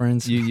guys best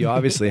friends. You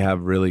obviously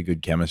have really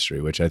good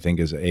chemistry, which I think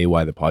is A,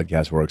 why the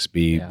podcast works.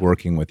 B,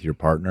 working with your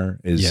partner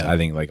is I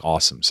think like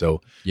awesome.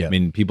 So I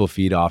mean, people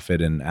feed off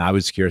it, and I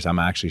was curious. I'm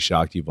actually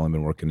shocked you've only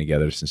been working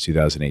together since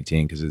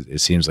 2018 because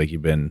it seems like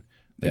you've been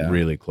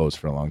really close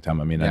for a long time.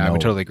 I mean, I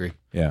would totally agree.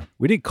 Yeah,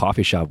 we did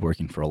coffee shop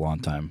working for a long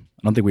time.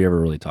 I don't think we ever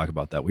really talk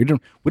about that. We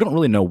don't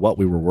really know what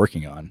we were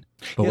working on.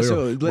 But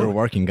we're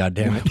working,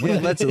 goddammit.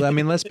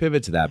 Let's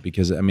pivot to that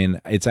because I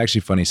mean, it's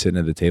actually funny sitting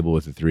at the table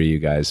with the three of you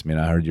guys. I mean,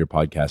 I heard your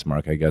podcast,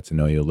 Mark. I got to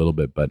know you a little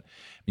bit, but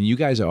I mean, you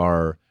guys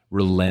are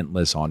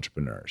relentless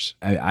entrepreneurs.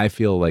 I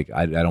feel like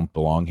I don't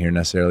belong here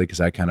necessarily because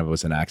I kind of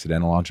was an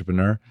accidental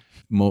entrepreneur.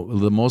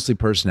 Mostly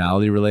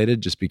personality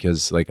related, just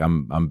because like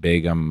I'm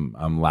big,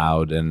 I'm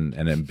loud, and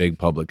in big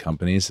public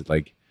companies,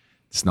 like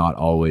it's not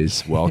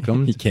always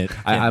welcomed. You can't.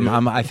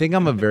 I think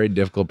I'm a very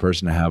difficult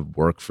person to have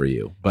work for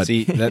you. But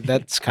see,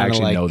 that's kind of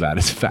actually like, know that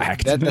as a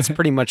fact. That's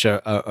pretty much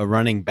a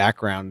running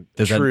background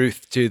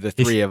truth to the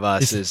three of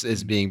us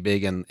is being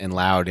big and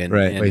loud. And,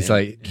 right. and, He's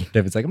like,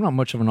 David's like, I'm not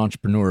much of an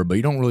entrepreneur, but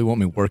you don't really want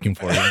me working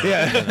for you.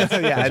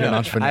 I know.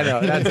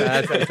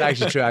 That's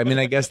actually true. I mean,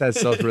 I guess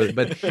that's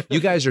but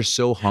you guys are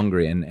so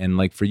hungry, and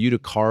like for you to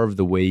carve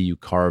the way you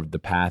carved the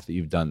path that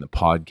you've done, the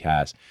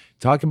podcast.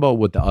 Talk about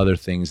what the other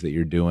things that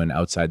you're doing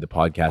outside the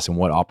podcast and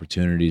what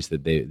opportunities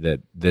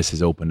that this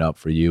has opened up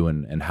for you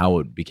and how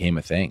it became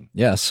a thing.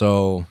 Yeah.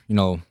 So,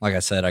 like I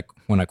said,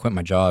 when I quit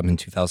my job in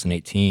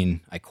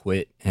 2018, I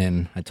quit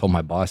and I told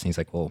my boss and he's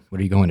like, well,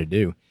 what are you going to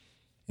do?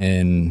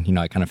 And,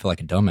 I kind of feel like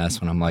a dumbass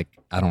when I'm like,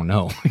 I don't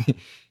know.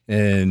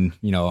 And,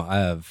 I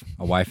have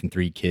a wife and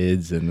 3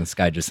 kids, and this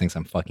guy just thinks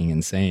I'm fucking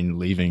insane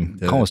leaving.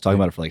 Colin was talking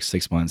about it for like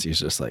 6 months. He's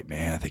just like,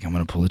 man, I think I'm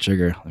going to pull the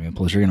trigger. I'm going to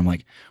pull the trigger. And I'm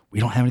like, we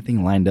don't have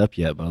anything lined up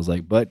yet. But I was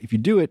like, but if you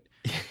do it,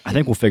 I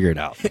think we'll figure it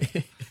out.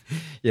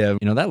 Yeah.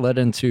 That led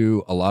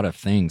into a lot of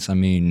things. I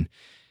mean,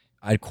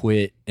 I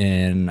quit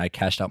and I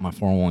cashed out my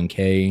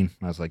 401k.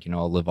 I was like,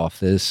 I'll live off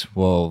this.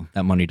 Well,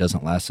 that money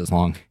doesn't last as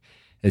long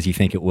as you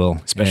think it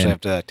will. Especially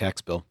after that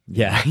tax bill.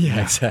 Yeah,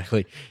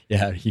 exactly.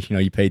 Yeah.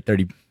 You paid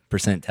 30%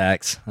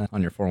 tax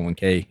on your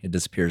 401k, it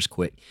disappears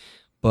quick.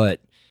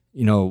 But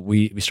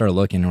we started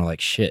looking and we're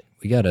like, shit,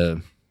 we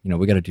gotta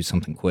do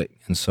something quick.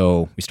 And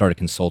so we started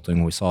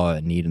consulting. We saw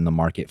a need in the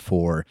market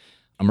for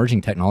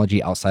emerging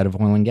technology outside of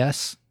oil and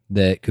gas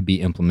that could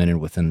be implemented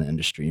within the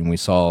industry. And we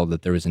saw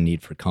that there was a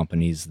need for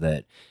companies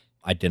that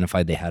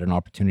identified they had an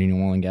opportunity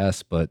in oil and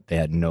gas, but they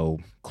had no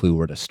clue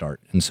where to start.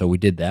 And so we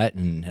did that,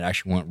 and it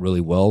actually went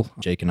really well.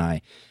 Jake and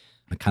I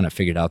kind of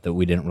figured out that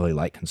we didn't really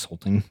like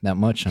consulting that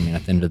much. I mean,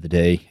 at the end of the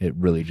day, it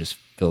really just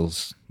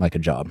feels like a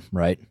job,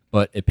 right?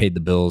 But it paid the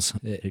bills.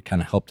 It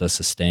kind of helped us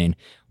sustain.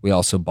 We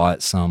also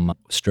bought some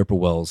stripper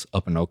wells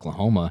up in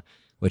Oklahoma,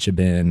 which had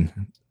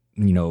been,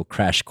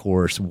 crash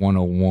course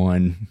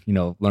 101,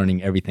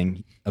 learning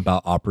everything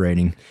about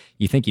operating.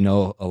 You think you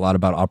know a lot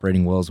about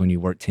operating wells when you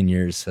work 10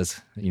 years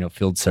as,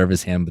 field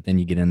service hand, but then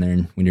you get in there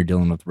and when you're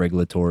dealing with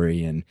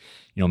regulatory and,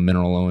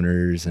 mineral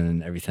owners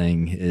and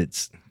everything,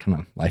 it's kind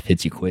of life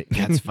hits you quick.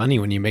 Yeah, it's funny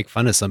when you make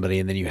fun of somebody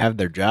and then you have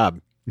their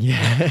job.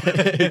 Yeah,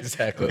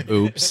 exactly.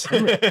 Oops. I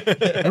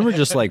remember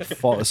just like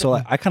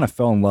I kind of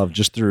fell in love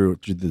just through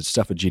the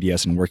stuff at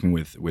GDS and working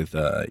with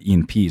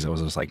E&Ps. I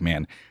was just like,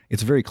 man,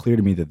 it's very clear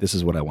to me that this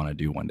is what I want to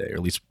do one day, or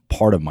at least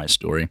part of my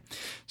story.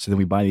 So then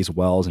we buy these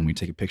wells and we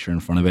take a picture in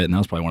front of it, and that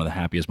was probably one of the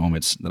happiest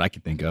moments that I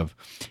could think of.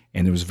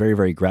 And it was very,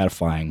 very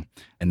gratifying.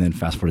 And then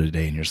fast forward to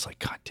today, and you're just like,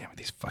 God damn it,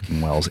 these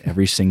fucking wells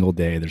every single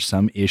day. There's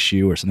some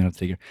issue or something I have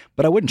to take.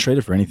 But I wouldn't trade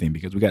it for anything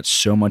because we got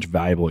so much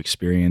valuable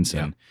experience.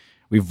 And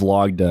we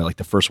vlogged like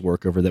the first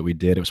workover that we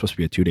did. It was supposed to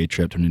be a 2-day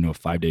trip, turned into a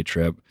 5-day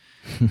trip.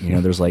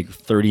 There's like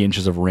 30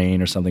 inches of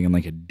rain or something in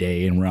like a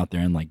day, and we're out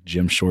there in like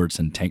gym shorts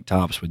and tank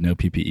tops with no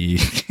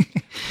PPE.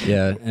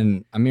 Yeah,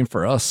 and I mean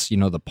for us, the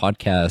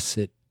podcast,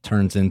 it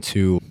turns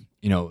into,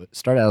 it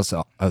started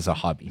as a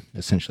hobby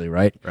essentially,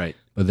 right? Right.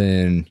 But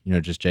then,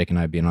 just Jake and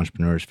I being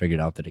entrepreneurs figured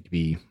out that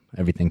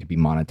everything could be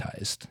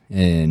monetized.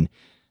 And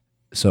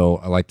so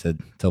I like to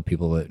tell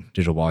people that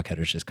Digital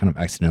Wildcatters just kind of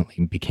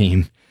accidentally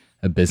became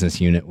a business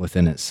unit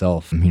within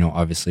itself.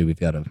 Obviously we've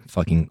got a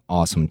fucking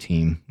awesome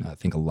team. I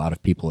think a lot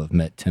of people have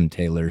met Tim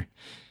Taylor,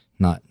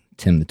 not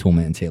Tim the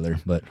Toolman Taylor,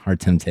 but our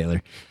Tim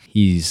Taylor.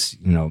 He's,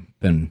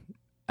 been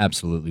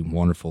absolutely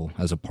wonderful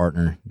as a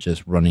partner,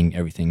 just running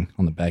everything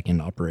on the back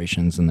end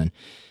operations. And then,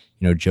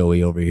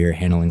 Joey over here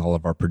handling all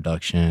of our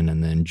production,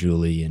 and then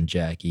Julie and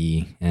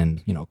Jackie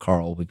and,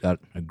 Carl. We've got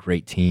a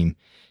great team.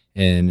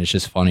 And it's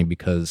just funny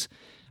because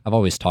I've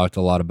always talked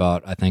a lot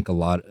about, I think a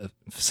lot of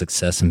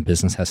success in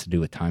business has to do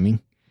with timing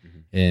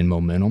and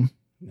momentum.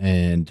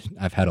 And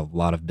I've had a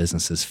lot of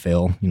businesses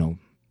fail,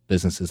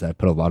 businesses that I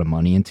put a lot of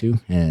money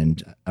into.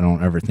 And I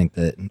don't ever think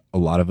that a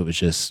lot of it was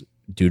just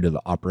due to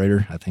the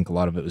operator. I think a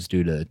lot of it was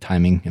due to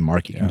timing and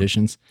market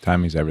conditions.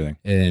 Timing's everything.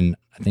 And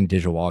I think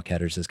Digital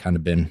Wildcatters has kind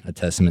of been a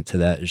testament to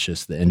that. It's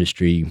just the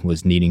industry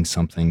was needing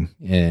something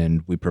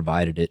and we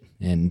provided it,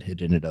 and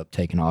it ended up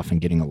taking off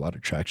and getting a lot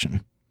of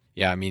traction.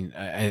 Yeah, I mean,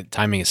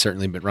 timing has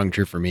certainly been rung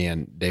true for me.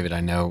 And David,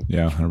 I know,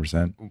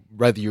 100%.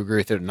 whether you agree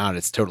with it or not,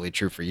 it's totally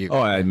true for you. Oh,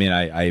 I mean,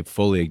 I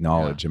fully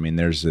acknowledge. I mean,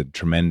 there's a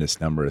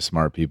tremendous number of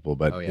smart people,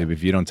 but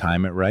if you don't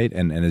time it right,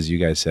 and as you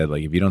guys said,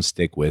 like if you don't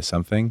stick with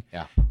something,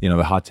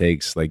 the hot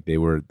takes, like they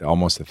were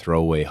almost a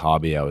throwaway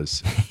hobby. I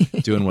was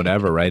doing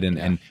whatever, right?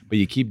 But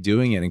you keep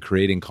doing it and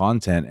creating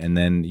content, and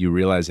then you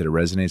realize that it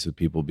resonates with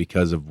people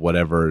because of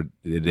whatever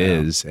it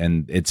is,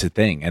 and it's a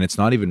thing, and it's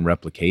not even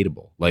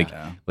replicatable. Like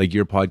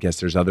your podcast,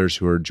 there's others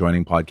who are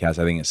joining podcasts.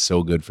 I think it's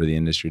so good for the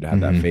industry to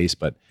have that face,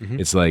 but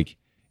it's like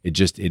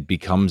it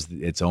becomes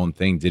its own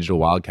thing. Digital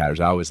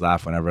Wildcatters. I always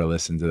laugh whenever I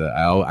listen to that.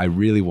 I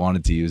really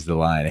wanted to use the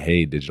line,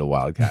 "Hey, Digital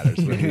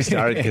Wildcatters," when we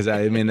started, because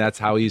I mean that's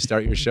how you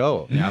start your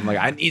show. I'm like,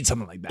 I need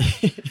something like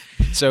that.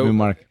 So,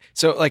 Mark.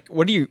 So like,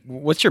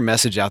 what's your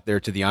message out there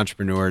to the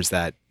entrepreneurs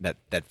that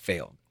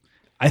failed?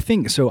 I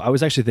think so. I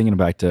was actually thinking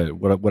back to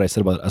what I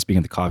said about us being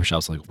at the coffee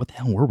shops. Like, what the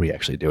hell were we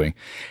actually doing?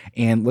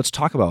 And let's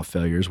talk about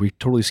failures. We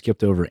totally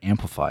skipped over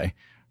Amplify,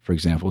 for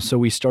example. So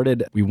we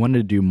wanted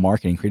to do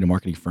marketing, create a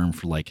marketing firm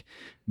for like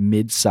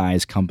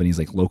mid-sized companies,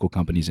 like local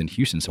companies in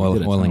Houston. So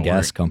oil and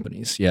gas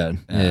companies,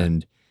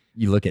 and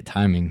you look at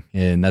timing,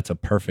 and that's a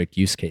perfect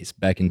use case.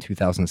 Back in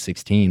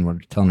 2016, we're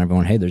telling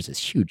everyone, hey, there's this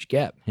huge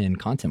gap in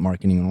content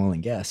marketing in oil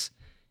and gas.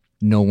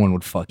 No one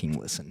would fucking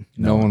listen.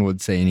 No one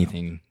would say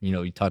anything.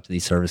 You talk to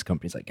these service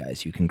companies like,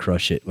 guys, you can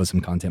crush it with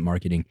some content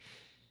marketing.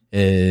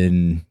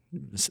 And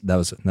that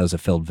was a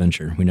failed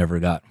venture. We never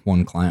got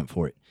one client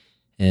for it.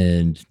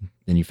 And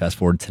then you fast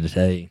forward to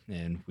today,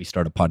 and we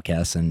start a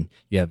podcast, and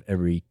you have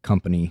every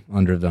company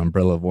under the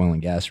umbrella of oil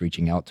and gas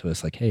reaching out to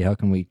us like, hey, how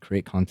can we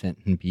create content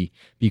and be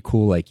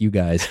cool like you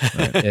guys?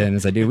 And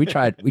it's like, dude, we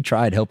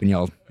tried helping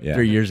y'all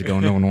 3 years ago,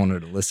 and no one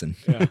wanted to listen.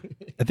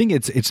 I think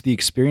it's the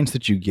experience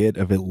that you get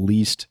of at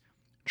least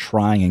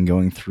trying and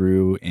going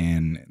through.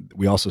 And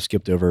we also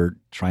skipped over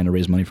trying to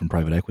raise money from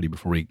private equity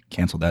before we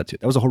canceled that too.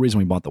 That was the whole reason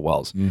we bought the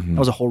wells. That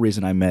was the whole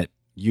reason I met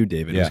you,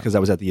 David. It was because I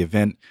was at the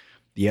event,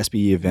 the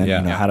SBE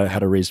event, how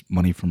to raise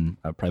money from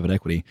private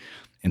equity.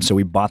 And so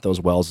we bought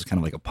those wells as kind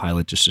of like a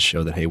pilot just to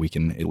show that, hey, we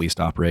can at least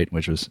operate,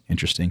 which was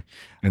interesting.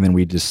 And then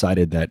we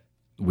decided that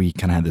we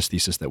kind of had this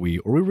thesis that we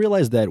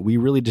realized that we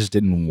really just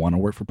didn't want to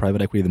work for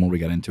private equity the more we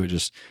got into it,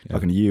 just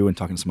talking to you and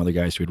talking to some other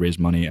guys who had raised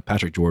money,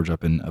 Patrick George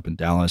up in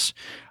Dallas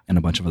and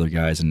a bunch of other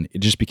guys. And it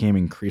just became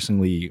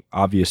increasingly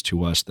obvious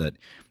to us that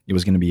it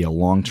was going to be a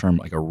long-term,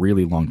 like a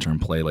really long-term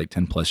play, like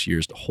 10 plus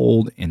years to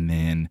hold. And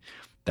then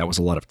that was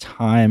a lot of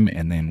time.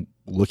 And then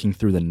looking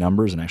through the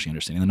numbers and actually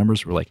understanding the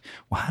numbers, we're like,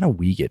 well, how do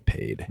we get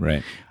paid?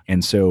 Right.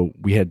 And so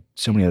we had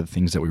so many other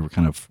things that we were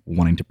kind of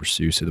wanting to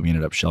pursue, so that we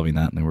ended up shelving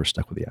that, and then we're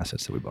stuck with the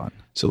assets that we bought.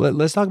 So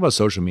let's talk about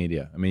social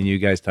media. I mean, you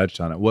guys touched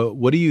on it.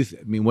 What do you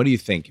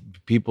think?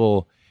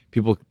 People,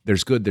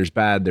 there's good, there's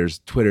bad, there's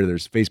Twitter,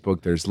 there's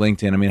Facebook, there's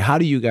LinkedIn. I mean, how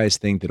do you guys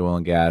think that oil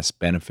and gas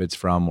benefits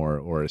from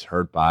or is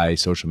hurt by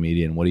social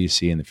media, and what do you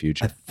see in the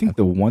future? I think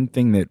the one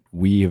thing that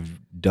we have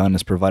done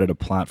is provided a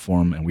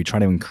platform, and we try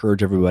to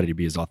encourage everybody to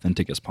be as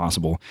authentic as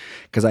possible,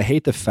 because I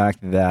hate the fact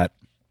that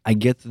I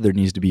get that there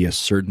needs to be a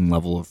certain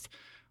level of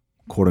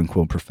quote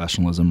unquote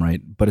professionalism,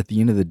 right? But at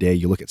the end of the day,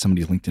 you look at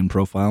somebody's LinkedIn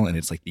profile and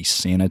it's like the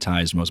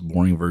sanitized, most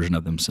boring version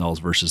of themselves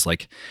versus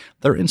like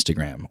their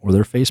Instagram or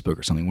their Facebook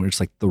or something where it's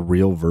like the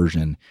real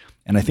version.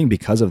 And I think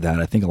because of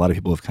that, I think a lot of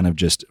people have kind of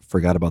just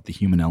forgot about the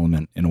human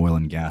element in oil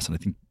and gas. And I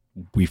think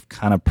we've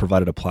kind of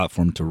provided a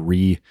platform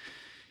to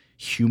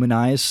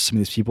humanize some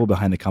of these people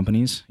behind the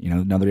companies.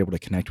 Now they're able to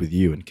connect with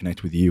you, and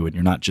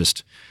you're not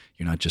just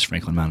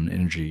Franklin Mountain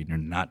Energy, and you're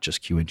not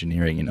just Q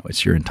Engineering.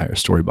 It's your entire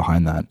story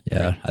behind that.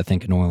 Yeah, I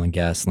think in oil and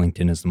gas,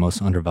 LinkedIn is the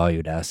most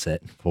undervalued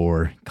asset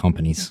for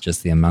companies.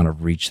 Just the amount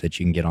of reach that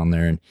you can get on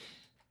there, and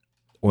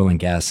oil and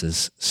gas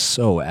is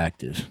so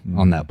active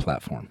on that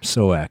platform,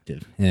 so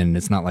active, and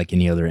it's not like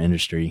any other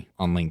industry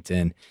on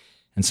LinkedIn.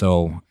 And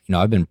so,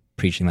 I've been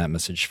preaching that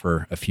message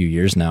for a few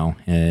years now,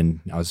 and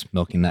I was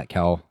milking that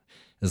cow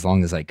as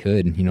long as I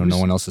could. No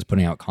one else is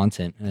putting out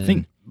content. I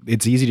think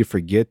it's easy to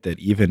forget that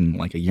even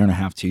like a year and a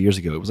half, 2 years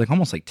ago, it was like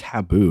almost like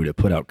taboo to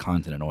put out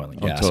content in oil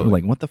and gas. Totally. So we're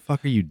like, what the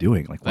fuck are you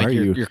doing? Like, why are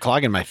you? You're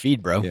clogging my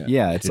feed, bro.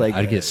 Yeah, it's like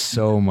I get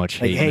so much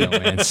hate mail,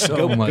 man.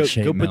 So much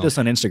hate Go mail. put this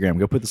on Instagram.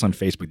 Go put this on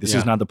Facebook. This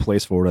is not the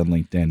place for it on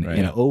LinkedIn.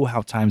 Right.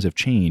 How times have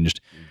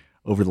changed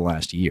over the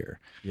last year.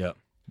 Yeah.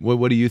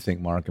 What do you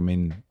think, Mark? I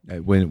mean,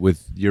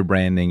 with your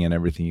branding and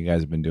everything you guys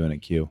have been doing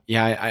at Q.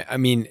 Yeah, I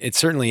mean, it's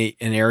certainly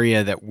an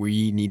area that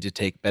we need to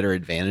take better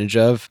advantage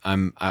of.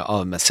 I'm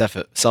a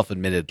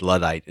self-admitted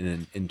Luddite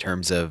in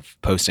terms of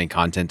posting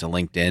content to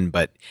LinkedIn,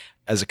 but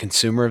as a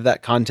consumer of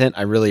that content,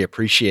 I really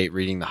appreciate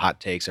reading the hot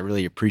takes. I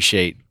really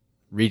appreciate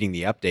reading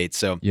the updates.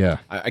 So yeah,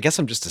 I guess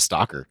I'm just a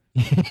stalker.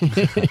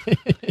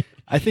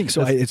 I think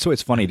so.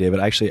 It's funny, David.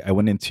 Actually, I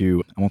won't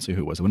say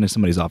who it was. I went into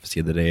somebody's office the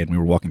other day, and we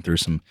were walking through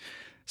some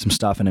some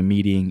stuff in a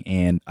meeting,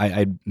 and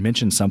I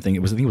mentioned something.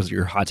 I think it was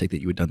your hot take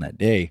that you had done that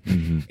day.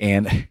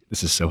 And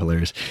this is so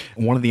hilarious.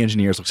 One of the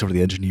engineers looks over to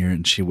the engineer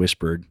and she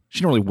whispered. She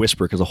didn't really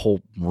whisper because the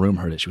whole room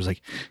heard it. She was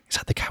like, "Is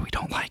that the guy we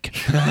don't like?"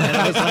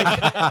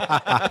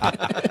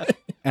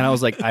 And I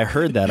was like, I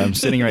heard that. I'm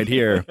sitting right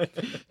here,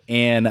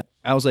 and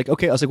I was like,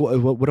 okay. I was like, well,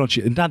 what don't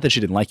you? Not that she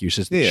didn't like you. It's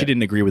just she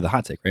didn't agree with the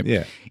hot take, right?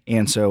 Yeah.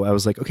 And so I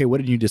was like, okay, what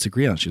did you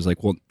disagree on? She was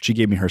like, well, she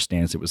gave me her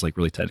stance. It was like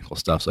really technical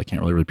stuff, so I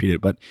can't really repeat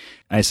it. But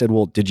I said,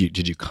 well, did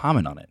you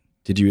comment on it?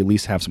 Did you at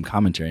least have some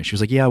commentary? And she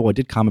was like, yeah, well, I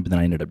did comment, but then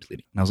I ended up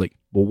deleting. And I was like,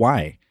 well,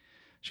 why?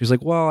 She was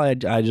like, well, I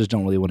just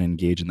don't really want to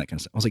engage in that kind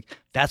of stuff. I was like,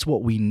 that's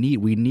what we need.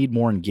 We need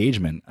more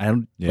engagement. I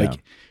don't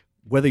like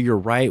whether you're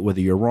right, whether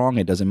you're wrong,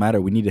 it doesn't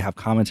matter. We need to have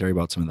commentary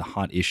about some of the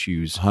hot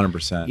issues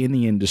 100% in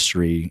the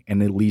industry.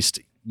 And at least,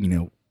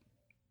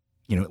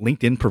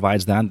 LinkedIn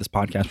provides that. This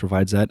podcast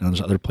provides that. And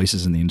there's other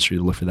places in the industry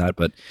to look for that.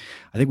 But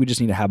I think we just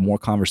need to have more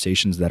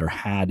conversations that are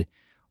had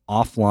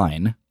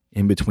offline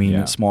in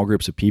between small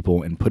groups of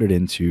people and put it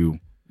into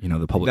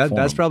the public forum.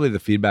 That's probably the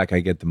feedback I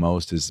get the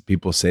most is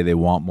people say they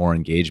want more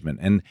engagement.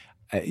 And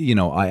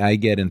I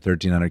get in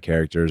 1,300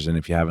 characters, and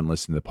if you haven't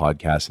listened to the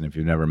podcast and if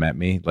you've never met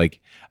me, like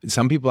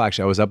some people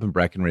actually, I was up in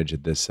Breckenridge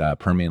at this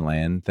Permian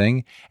land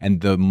thing, and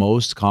the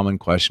most common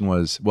question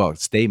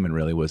statement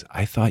really was,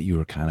 I thought you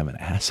were kind of an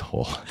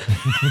asshole.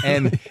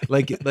 And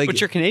like, but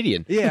you're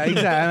Canadian. Yeah,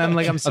 exactly. And I'm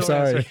like, I'm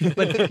sorry.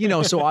 But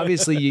so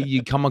obviously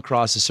you come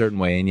across a certain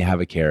way and you have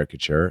a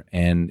caricature,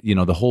 and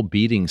the whole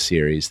beating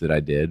series that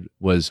I did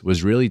was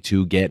really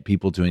to get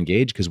people to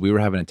engage, because we were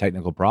having a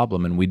technical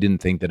problem and we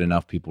didn't think that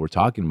enough people were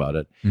talking about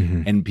it.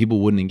 And people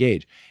wouldn't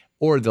engage,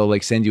 or they'll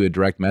like send you a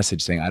direct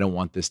message saying, I don't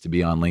want this to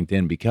be on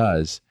LinkedIn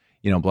because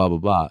blah blah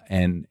blah,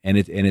 and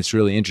it's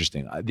really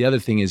interesting. The other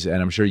thing is,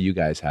 and I'm sure you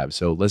guys have,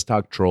 so let's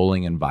talk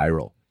trolling and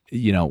viral.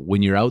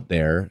 When you're out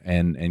there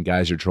and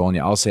guys are trolling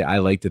you, I'll say I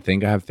like to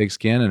think I have thick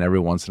skin, and every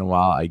once in a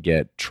while I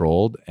get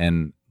trolled,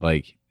 and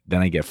like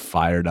then I get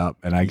fired up,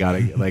 and I gotta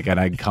and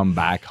I come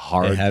back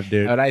hard.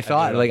 And I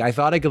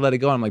thought I could let it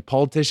go. I'm like,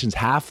 politicians,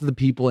 half of the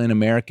people in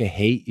America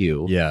hate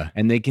you,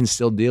 and they can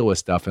still deal with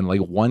stuff. And like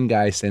one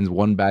guy sends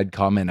one bad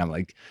comment, I'm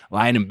like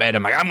lying in bed,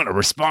 I'm like, I'm gonna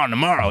respond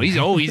tomorrow. He's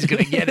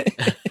gonna get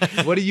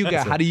it. What do you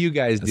guys? How do you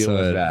guys deal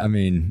with that? I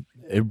mean,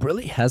 it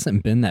really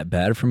hasn't been that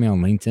bad for me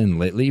on LinkedIn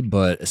lately,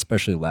 but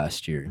especially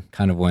last year,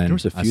 kind of when there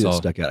was a few that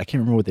stuck out. I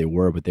can't remember what they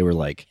were, but they were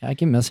like, I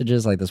get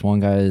messages like this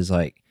one guy is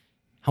like,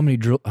 how many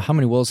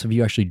wells have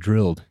you actually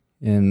drilled?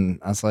 And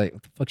I was like,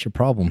 what the fuck's your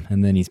problem?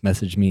 And then he's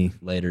messaged me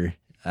later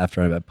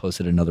after I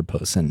posted another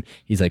post, and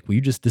he's like, will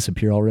you just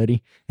disappear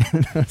already?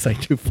 And I was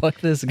like, dude, fuck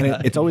this guy.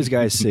 And it's always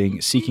guys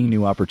saying, seeking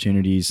new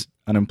opportunities,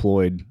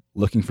 unemployed,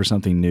 looking for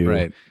something new.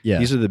 Right. Yeah.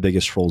 These are the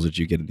biggest trolls that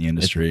you get in the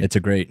industry. It's a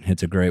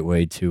great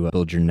way to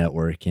build your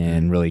network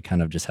and really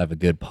kind of just have a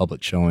good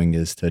public showing,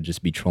 is to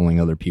just be trolling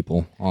other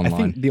people online. I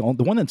think the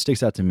one that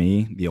sticks out to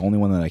me, the only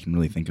one that I can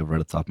really think of right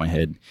at the top of my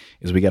head,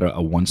 is we got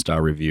a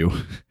 1-star review.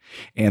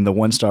 And the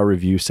 1-star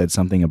review said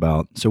something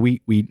about, so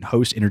we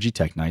host Energy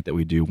Tech Night that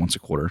we do once a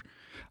quarter.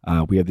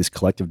 We have these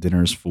collective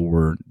dinners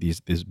for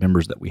these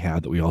members that we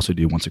have that we also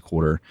do once a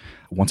quarter.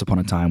 Once upon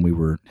a time, we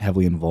were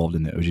heavily involved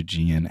in the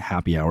OGGN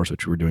happy hours,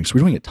 which we were doing. So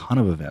we're doing a ton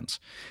of events.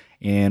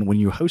 And when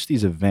you host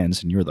these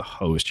events and you're the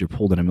host, you're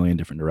pulled in a million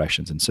different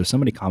directions. And so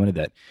somebody commented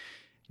that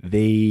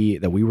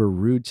we were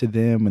rude to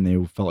them and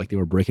they felt like they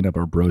were breaking up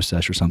our bro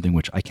sesh or something,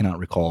 which I cannot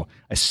recall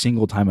a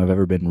single time I've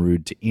ever been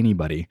rude to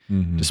anybody,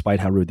 despite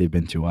how rude they've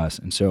been to us.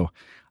 And so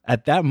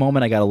at that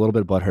moment, I got a little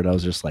bit butthurt. I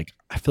was just like,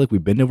 I feel like we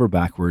bend over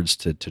backwards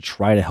to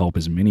try to help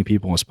as many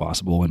people as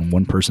possible. And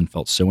one person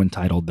felt so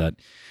entitled that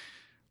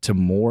to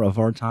more of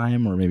our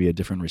time, or maybe a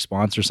different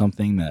response or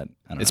something, that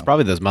I don't know. It's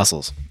probably those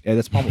muscles. Yeah,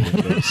 that's probably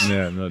what it is.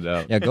 Yeah, no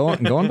doubt. Yeah,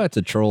 going back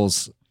to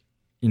trolls,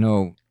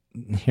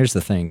 here's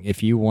the thing.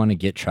 If you want to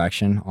get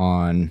traction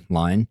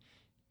online,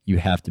 you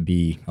have to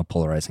be a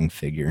polarizing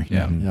figure.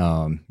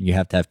 Yeah. You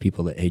have to have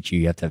people that hate you.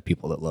 You have to have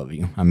people that love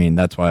you. I mean,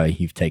 that's why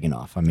you've taken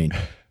off. I mean,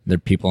 there are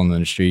people in the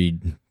industry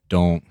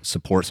don't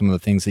support some of the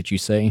things that you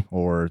say,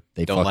 or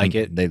they don't like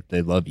it.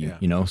 They love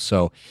you,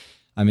 So,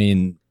 I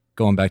mean,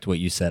 going back to what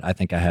you said, I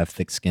think I have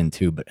thick skin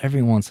too, but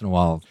every once in a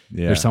while,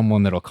 there's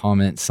someone that'll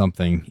comment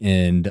something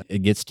and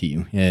it gets to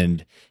you.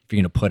 And if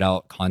you're going to put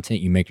out content,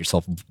 you make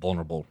yourself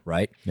vulnerable,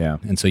 right? Yeah.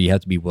 And so you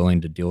have to be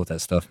willing to deal with that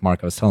stuff.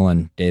 Mark, I was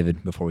telling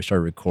David before we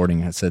started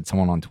recording, I said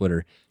someone on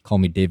Twitter called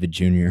me David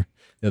Jr.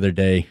 the other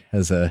day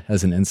as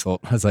an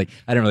insult. I was like,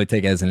 I didn't really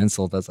take it as an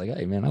insult. I was like,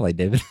 hey man, I like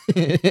David.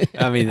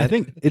 I mean, I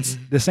think it's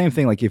the same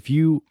thing. Like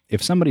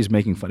if somebody's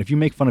making fun, if you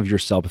make fun of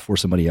yourself before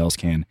somebody else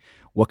can,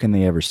 what can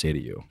they ever say to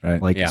you? Right.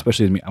 Like,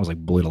 especially me, I was like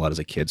bullied a lot as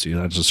a kid. So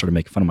I was just sort of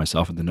making fun of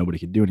myself, and then nobody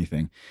could do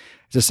anything.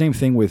 It's the same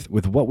thing with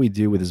what we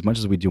do, with as much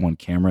as we do on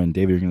camera. And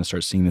David, you're going to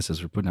start seeing this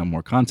as we're putting out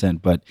more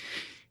content, but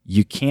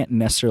you can't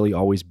necessarily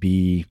always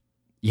be,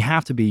 you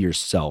have to be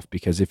yourself,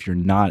 because if you're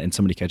not and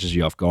somebody catches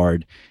you off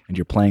guard and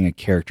you're playing a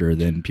character,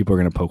 then people are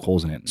going to poke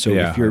holes in it. So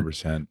if you're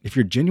 100%. if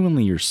you're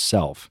genuinely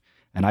yourself,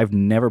 and I've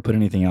never put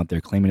anything out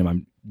there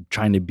claiming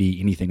trying to be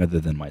anything other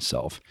than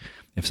myself.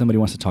 If somebody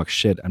wants to talk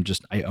shit,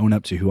 I own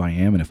up to who I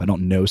am. And if I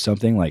don't know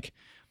something, like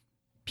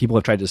people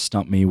have tried to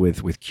stump me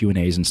with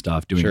Q&As and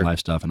stuff, doing live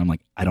stuff. And I'm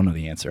like, I don't know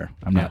the answer.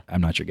 I'm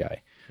not your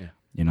guy.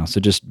 Yeah. So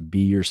just be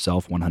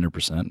yourself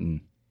 100%.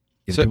 And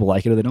either people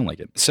like it or they don't like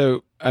it.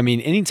 So, I mean,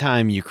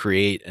 anytime you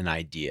create an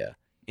idea,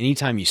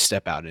 anytime you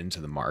step out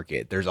into the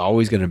market, there's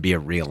always going to be a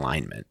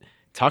realignment.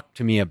 Talk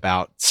to me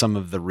about some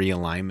of the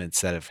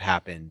realignments that have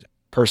happened.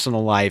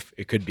 Personal life,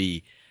 it could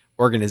be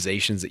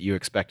organizations that you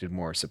expected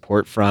more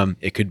support from.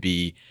 It could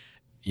be,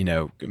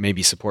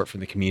 maybe support from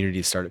the community,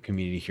 the startup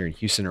community here in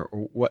Houston, or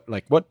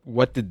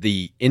what did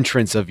the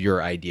entrance of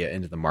your idea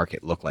into the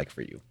market look like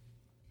for you?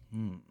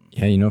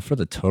 Yeah, for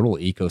the total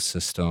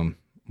ecosystem,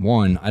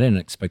 one, I didn't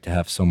expect to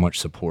have so much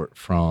support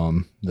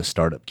from the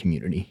startup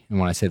community. And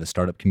when I say the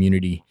startup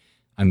community,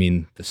 I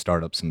mean the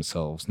startups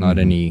themselves, not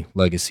any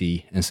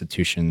legacy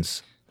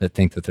institutions that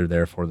think that they're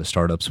there for the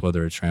startups,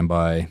 whether it's ran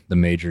by the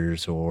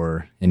majors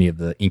or any of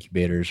the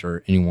incubators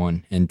or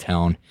anyone in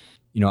town.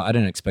 I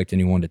didn't expect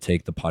anyone to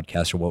take the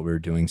podcast or what we were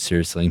doing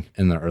seriously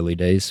in the early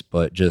days,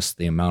 but just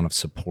the amount of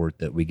support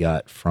that we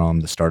got from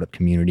the startup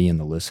community and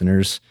the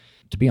listeners,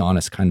 to be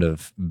honest, kind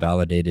of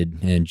validated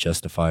and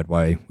justified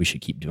why we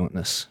should keep doing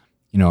this.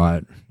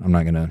 I'm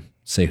not going to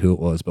say who it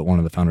was, but one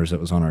of the founders that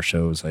was on our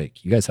show was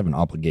like, you guys have an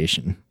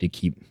obligation to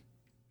keep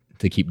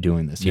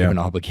doing this. You have an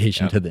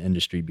obligation to the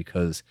industry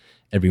because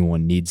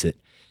everyone needs it.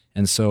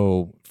 And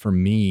so for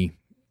me,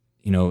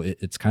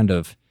 it's kind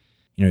of,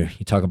 you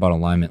talk about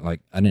alignment. Like,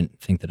 I didn't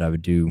think that I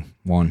would do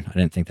one. I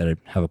didn't think that I'd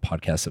have a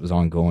podcast that was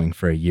ongoing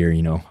for a year,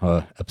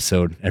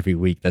 episode every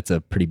week. That's a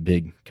pretty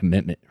big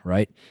commitment,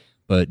 right?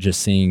 But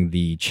just seeing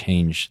the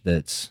change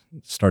that's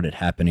started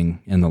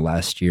happening in the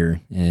last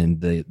year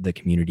and the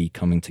community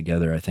coming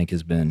together, I think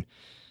has been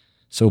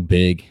so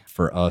big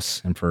for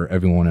us and for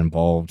everyone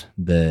involved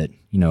that,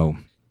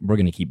 we're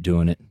going to keep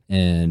doing it.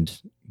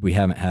 And we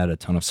haven't had a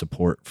ton of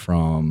support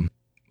from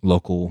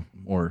local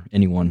or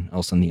anyone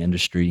else in the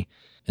industry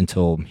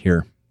until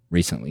here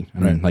recently. I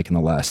mean, like in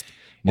the last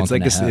month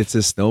and a half. It's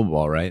a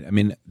snowball, right? I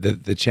mean,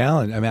 the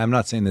challenge, I'm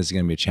not saying this is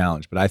going to be a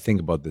challenge, but I think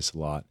about this a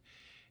lot.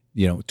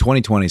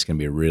 2020 is going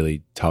to be a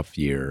really tough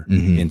year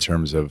in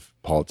terms of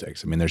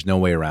politics. I mean, there's no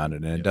way around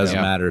it. And it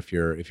doesn't matter if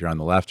you're on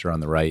the left or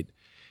on the right.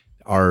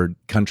 Our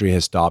country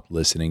has stopped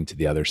listening to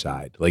the other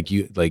side.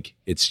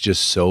 It's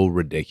just so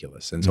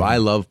ridiculous. And so I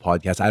love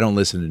podcasts. I don't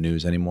listen to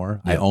news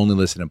anymore. I only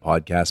listen to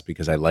podcasts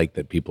because I like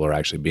that people are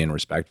actually being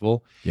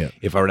respectful. Yeah.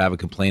 If I were to have a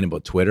complaint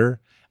about Twitter,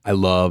 I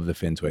love the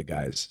FinTwit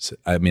guys.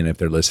 I mean, if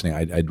they're listening,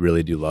 I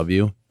really do love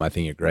you. I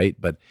think you're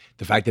great. But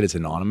the fact that it's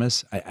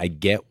anonymous, I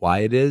get why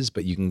it is,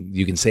 but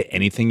you can say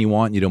anything you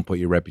want. You don't put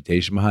your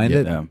reputation behind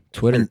it.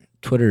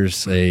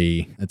 Twitter's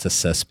it's a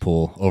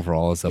cesspool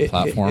overall as a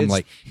platform.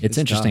 It's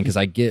interesting because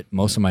I get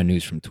most of my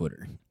news from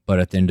Twitter, but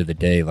at the end of the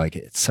day,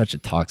 it's such a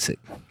toxic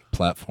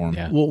platform.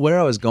 Yeah. Well, where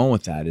I was going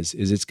with that is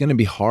it's going to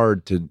be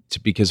hard to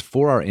because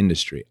for our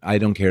industry, I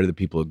don't care that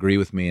people agree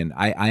with me, and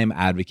I am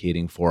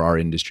advocating for our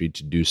industry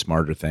to do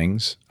smarter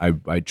things.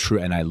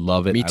 And I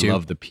love it. Me too. I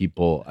love the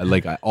people. I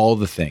like all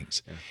the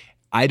things. Yeah.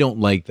 I don't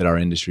like that our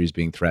industry is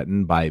being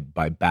threatened by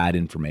bad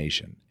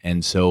information.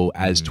 And so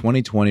as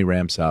 2020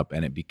 ramps up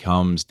and it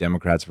becomes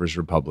Democrats versus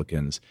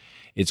Republicans,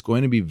 it's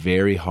going to be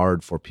very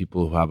hard for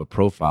people who have a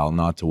profile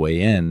not to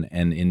weigh in.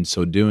 And in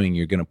so doing,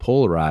 you're going to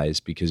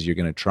polarize because you're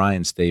going to try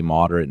and stay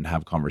moderate and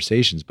have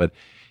conversations. But,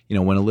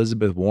 when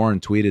Elizabeth Warren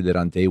tweeted that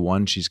on day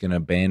one, she's going to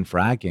ban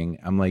fracking,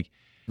 I'm like,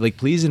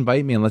 please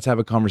invite me and let's have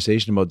a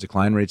conversation about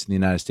decline rates in the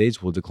United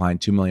States. We'll decline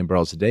 2 million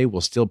barrels a day.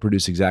 We'll still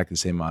produce exactly the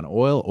same amount of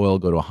oil. Oil will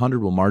go to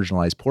 100. We'll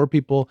marginalize poor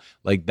people.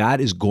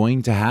 That is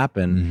going to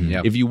happen.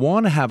 Yep. If you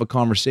want to have a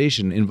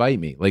conversation,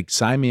 invite me.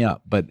 Sign me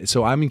up. But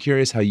so I'm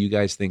curious how you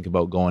guys think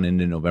about going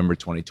into November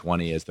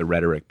 2020 as the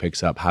rhetoric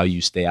picks up, how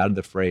you stay out of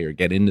the fray or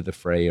get into the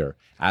fray or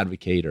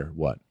advocate or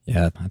what?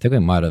 Yeah, I think we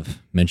might have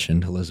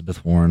mentioned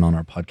Elizabeth Warren on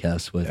our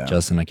podcast with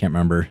Justin. I can't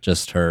remember,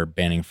 just her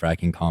banning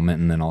fracking comment,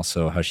 and then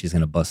also how she's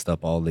going to bust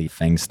up all the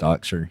FANG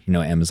stocks or,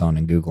 Amazon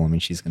and Google. I mean,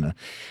 she's going to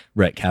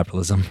wreck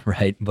capitalism,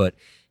 right? But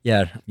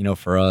yeah,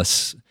 for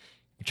us,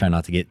 we try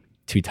not to get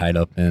too tied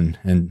up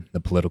in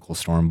the political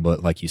storm.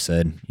 But like you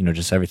said,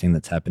 just everything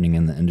that's happening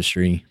in the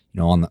industry,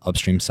 on the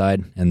upstream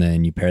side, and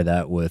then you pair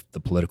that with the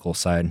political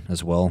side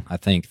as well. I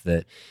think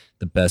that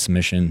the best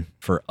mission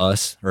for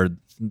us, or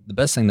the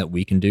best thing that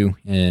we can do,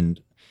 and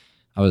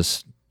I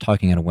was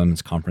talking at a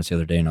women's conference the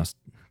other day and I was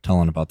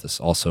telling about this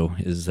also,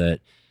 is that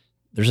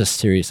there's a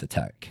serious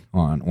attack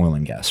on oil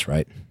and gas,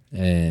 right?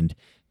 And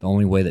the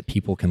only way that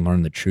people can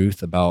learn the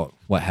truth about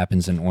what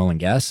happens in oil and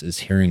gas is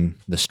hearing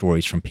the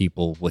stories from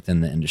people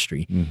within the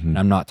industry. And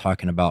I'm not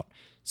talking about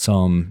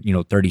some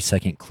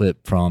 30-second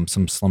clip from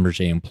some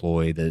Schlumberger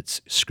employee that's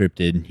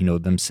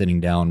scripted, them sitting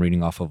down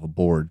reading off of a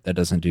board. That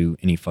doesn't do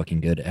any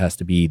fucking good. It has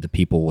to be the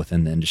people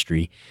within the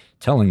industry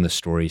telling the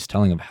stories,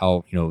 telling of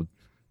how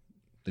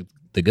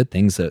the good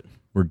things that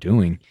we're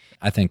doing.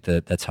 I think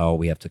that that's how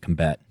we have to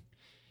combat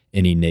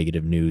any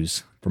negative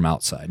news from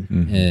outside.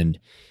 And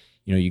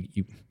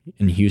you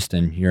in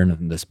Houston, you're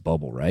in this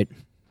bubble, right?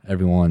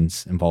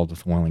 everyone's involved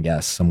with oil and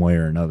gas some way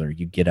or another.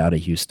 You get out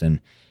of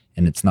Houston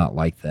and it's not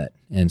like that.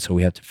 And so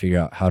we have to figure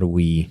out, how do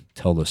we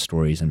tell those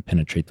stories and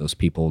penetrate those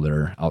people that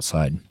are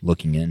outside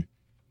looking in?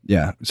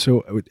 Yeah.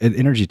 So at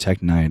Energy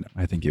Tech Night,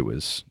 I think it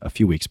was a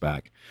few weeks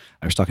back,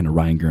 I was talking to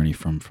Ryan Gurney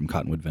from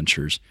Cottonwood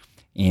Ventures.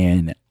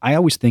 And I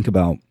always think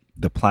about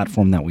the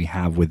platform that we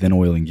have within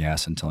oil and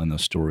gas and telling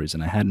those stories.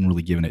 And I hadn't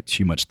really given it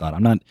too much thought.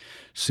 I'm not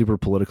super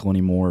political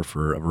anymore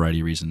for a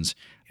variety of reasons,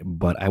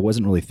 but I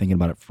wasn't really thinking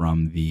about it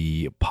from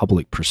the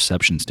public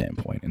perception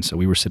standpoint. And so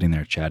we were sitting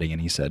there chatting,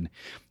 and he said,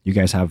 you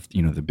guys have,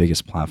 the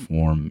biggest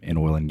platform in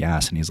oil and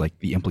gas. And he's like,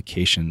 the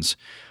implications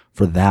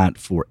for that,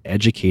 for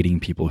educating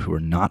people who are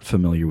not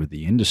familiar with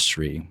the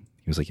industry.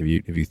 He was like, have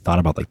you thought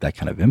about like that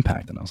kind of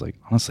impact? And I was like,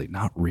 honestly,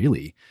 not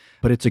really.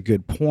 But it's a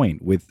good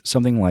point. With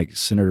something like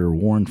Senator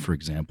Warren, for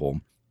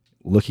example,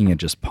 looking at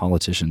just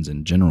politicians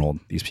in general,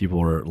 these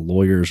people are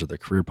lawyers or they're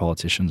career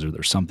politicians or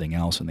they're something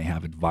else, and they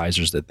have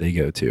advisors that they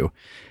go to.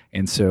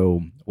 And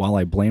so while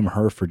I blame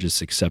her for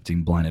just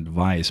accepting blind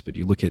advice, but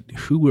you look at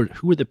who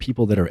are the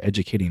people that are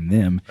educating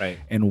them, Right.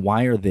 and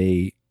why are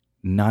they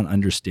not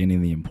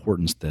understanding the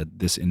importance that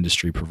this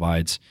industry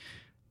provides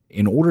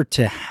in order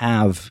to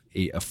have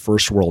a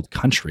first world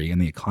country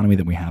and the economy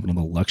that we have and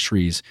all the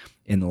luxuries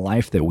in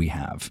life that we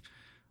have.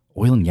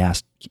 Oil and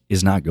gas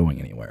is not going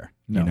anywhere,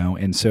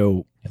 And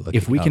so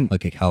if we can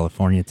look at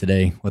California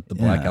today with the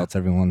Yeah. blackouts,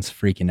 everyone's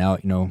freaking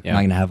out, not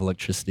going to have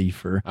electricity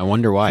for I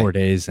wonder why. 4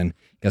 days. And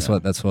guess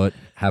what? That's what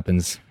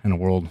happens in a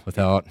world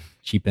without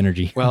cheap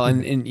energy. Well,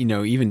 and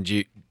even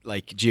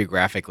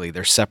geographically,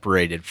 they're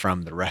separated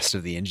from the rest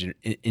of the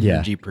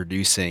energy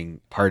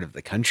producing part of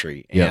the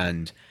country. Yep.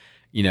 And,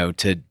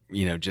 to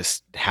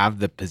just have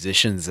the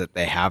positions that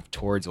they have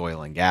towards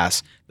oil and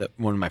gas. That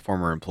one of my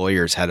former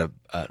employers had an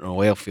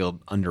oil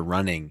field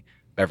underrunning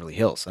Beverly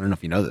Hills. I don't know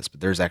if you know this,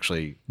 but there's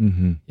actually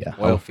Yeah,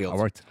 oil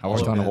fields. I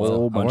worked on a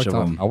whole bunch of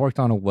them. I worked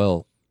on a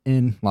well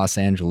in Los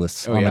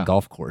Angeles on a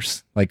golf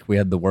course. Like, we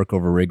had the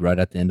workover rig right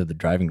at the end of the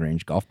driving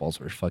range. Golf balls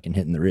were fucking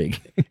hitting the rig.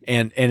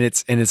 and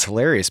it's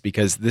hilarious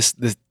because this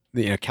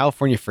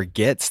California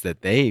forgets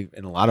that they,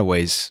 in a lot of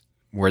ways,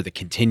 were the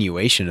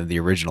continuation of the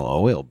original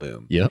oil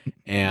boom. Yep.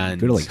 And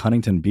go to like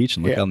Huntington Beach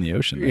and look out in the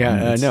ocean. Yeah,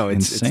 man. no,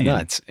 it's insane.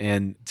 nuts.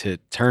 And to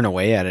turn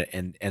away at it,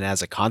 and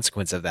as a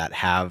consequence of that,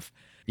 have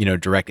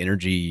direct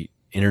energy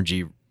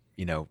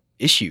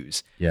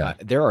issues. Yeah.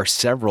 There are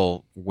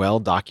several well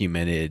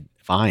documented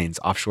finds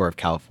offshore of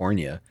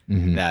California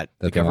that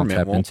the they won't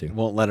government tap into.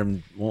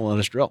 won't let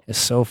us drill. It's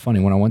so funny.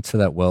 When I went to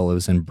that well, it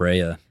was in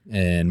Brea,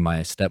 and my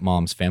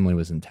stepmom's family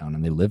was in town,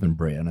 and they live in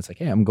Brea. And it's like,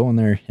 hey, I'm going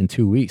there in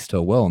 2 weeks to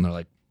a well. And they're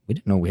like, we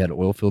didn't know we had an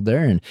oil field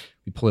there. And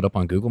we pull it up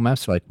on Google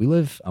Maps. They're like, we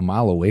live a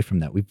mile away from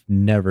that. We've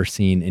never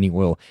seen any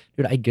oil.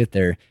 Dude, I get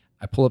there.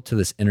 I pull up to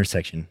this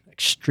intersection,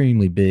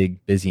 extremely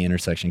big, busy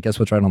intersection. Guess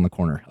what's right on the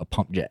corner? A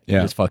pump jet.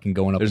 Yeah. Just fucking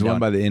going up There's and one down.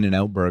 by the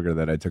In-N-Out Burger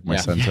that I took my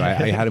son to.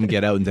 I had him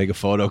get out and take a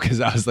photo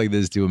because I was like,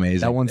 this is too amazing.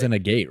 That one's in a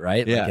gate,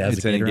 right? Yeah, Like, it has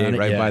it's in a gate gate around it?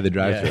 right Yeah. by the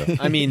drive-thru.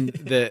 I mean,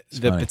 the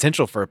funny.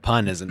 potential for a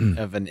pun of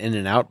an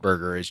In-N-Out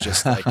burger is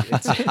just like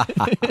it's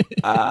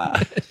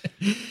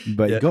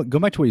But go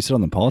back to what you said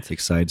on the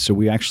politics side. So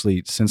we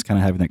actually, since kind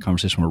of having that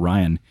conversation with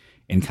Ryan,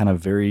 and kind of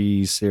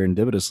very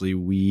serendipitously,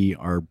 we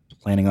are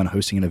planning on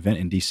hosting an event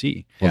in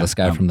DC. Well, this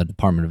guy from the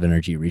Department of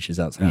Energy reaches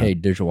out and says, hey,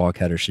 Digital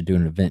Wildcatters should do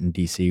an event in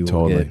DC. We'll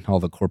Totally. get all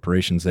the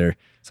corporations there.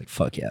 It's like,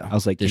 fuck yeah. I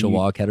was like, Digital can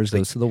you- Wildcatters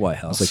goes to the White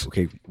I House. was like,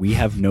 okay, we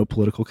have no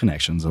political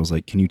connections. I was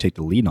like, can you take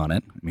the lead on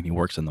it? I mean, he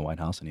works in the White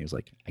House, and he was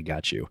like, I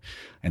got you.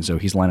 And so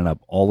he's lining up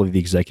all of the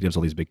executives,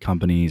 all these big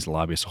companies,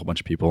 lobbyists, a whole bunch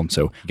of people. And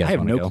so I guys have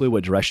wanna no go? clue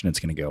what direction it's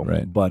going to go,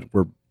 Right. but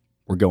we're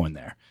going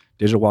there.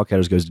 Digital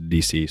Wildcatters goes to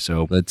DC.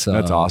 So That's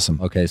awesome.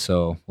 Okay,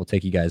 so we'll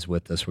take you guys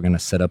with us. We're going to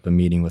set up a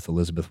meeting with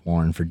Elizabeth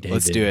Warren for David.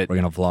 Let's do it. We're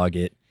going to vlog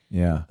it.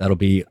 Yeah. That'll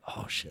be,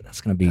 oh shit,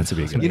 that's going to be a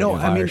good You know,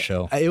 I mean,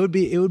 show. it would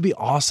be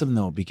awesome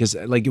though, because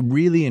like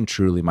really and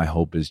truly, my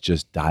hope is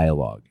just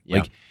dialogue. Yeah.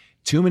 Like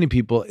too many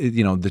people,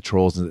 the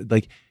trolls,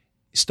 like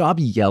stop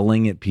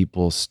yelling at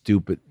people.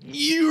 Stupid,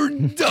 you're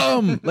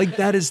dumb. Like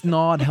that is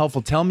not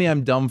helpful. Tell me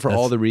I'm dumb for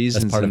all the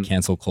reasons. That's part of and,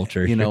 cancel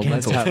culture. You know, You're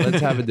let's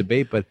canceled. have a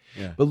debate. But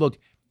look,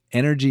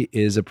 energy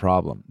is a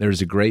problem.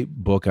 There's a great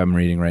book I'm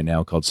reading right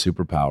now called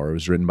Superpower. It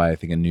was written by, I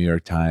think, a New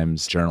York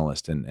Times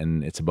journalist,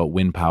 and it's about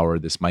wind power.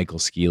 This Michael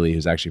Skeely,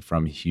 who's actually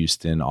from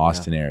Houston,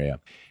 Austin area.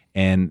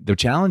 And the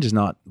challenge is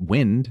not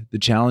wind. The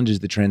challenge is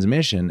the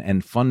transmission.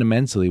 And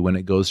fundamentally, when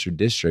it goes through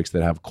districts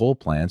that have coal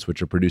plants,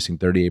 which are producing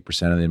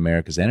 38% of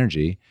America's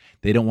energy,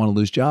 they don't want to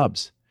lose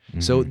jobs.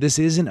 So this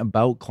isn't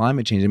about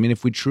climate change. I mean,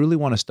 if we truly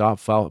want to stop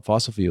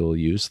fossil fuel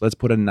use, let's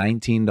put a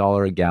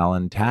 $19 a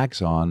gallon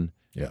tax on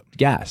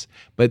gas.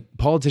 But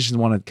politicians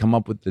want to come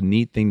up with the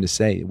neat thing to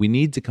say. We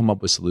need to come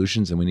up with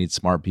solutions, and we need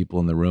smart people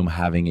in the room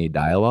having a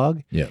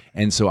dialogue. Yeah.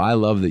 And so I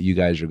love that you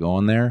guys are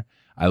going there.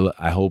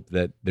 I hope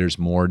that there's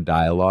more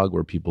dialogue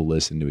where people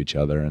listen to each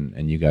other,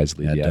 and you guys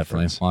lead the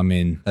definitely. efforts. Well, I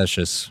mean, that's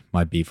just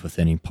my beef with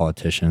any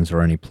politicians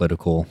or any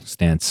political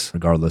stance,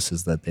 regardless,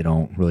 is that they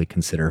don't really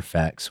consider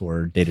facts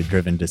or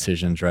data-driven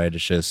decisions, right?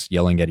 It's just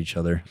yelling at each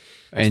other.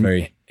 It's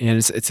very And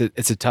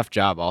it's a tough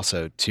job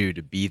also too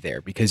to be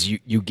there, because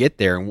you get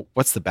there and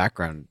what's the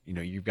background?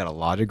 You've got a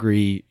law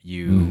degree,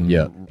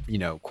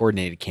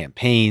 coordinated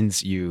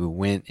campaigns, you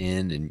went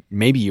in and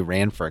maybe you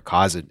ran for a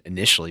cause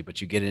initially,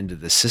 but you get into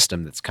the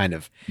system that's kind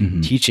of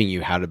teaching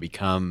you how to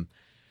become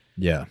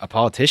a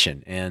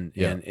politician, and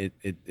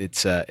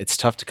it's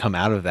tough to come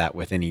out of that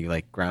with any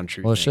like ground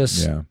truth. Well, it's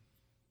just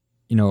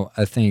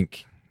I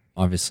think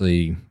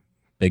obviously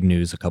big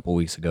news a couple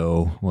weeks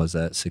ago was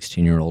that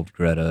 16-year-old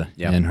Greta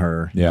and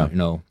her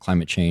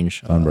climate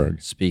change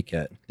speak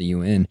at the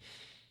UN.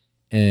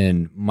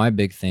 And my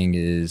big thing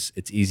is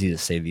it's easy to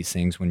say these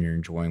things when you're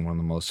enjoying one of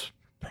the most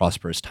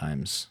prosperous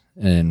times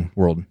in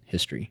world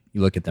history. You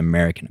look at the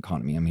American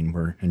economy. I mean,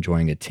 we're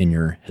enjoying a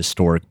 10-year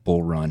historic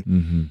bull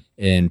run,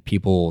 and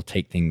people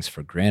take things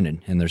for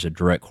granted. And there's a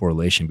direct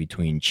correlation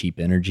between cheap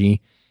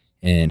energy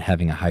and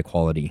having a high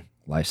quality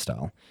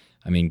lifestyle.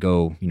 I mean,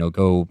 go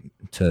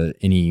to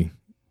any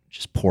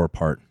just poor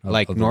part of,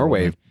 like of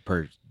Norway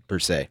per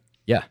se.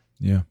 Yeah.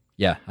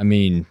 I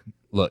mean,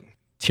 look,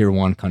 tier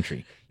 1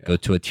 country, go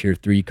to a tier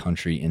 3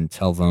 country and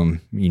tell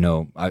them,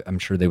 I'm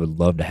sure they would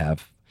love to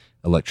have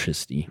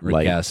electricity or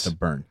Lights. gas to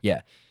burn.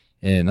 Yeah.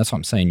 And that's what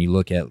I'm saying. You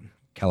look at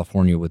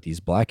California with these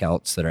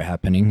blackouts that are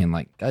happening, and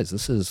like, guys,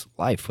 this is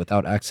life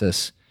without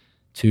access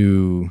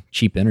to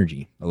cheap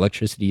energy.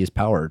 Electricity is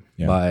powered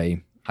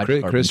by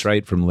Chris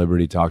Wright from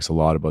Liberty talks a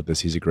lot about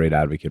this. He's a great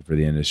advocate for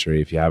the industry.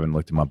 If you haven't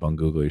looked him up on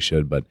Google, you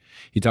should. But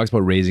he talks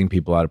about raising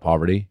people out of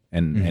poverty,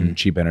 and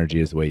cheap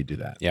energy is the way you do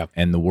that. Yeah.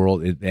 And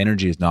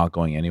energy is not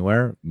going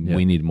anywhere. Yeah.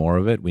 We need more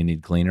of it. We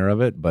need cleaner of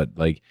it. But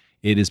like,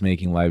 it is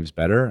making lives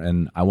better,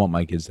 and I want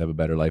my kids to have a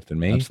better life than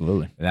me.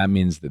 Absolutely. And that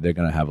means that they're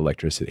going to have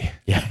electricity.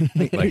 Yeah.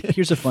 Like,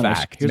 here's a fun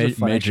fact.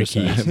 Major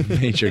key.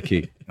 Major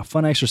key. A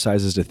fun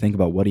exercise is to think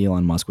about what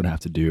Elon Musk would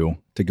have to do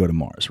to go to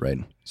Mars, right?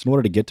 So in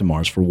order to get to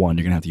Mars, for one,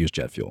 you're going to have to use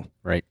jet fuel.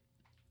 Right.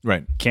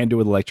 Can't do it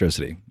with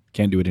electricity.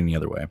 Can't do it any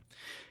other way.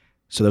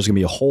 So there's going to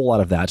be a whole lot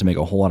of that to make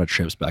a whole lot of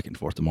trips back and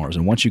forth to Mars.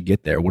 And once you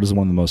get there, what is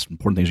one of the most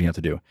important things you have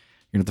to do? You're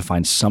going to have to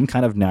find some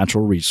kind of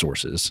natural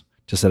resources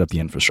to set up the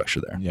infrastructure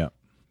there. Yeah.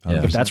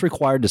 If that's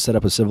required to set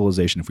up a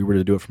civilization, if we were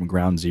to do it from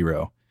ground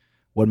zero,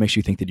 what makes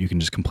you think that you can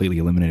just completely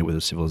eliminate it with a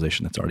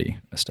civilization that's already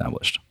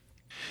established?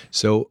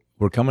 So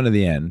we're coming to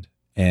the end,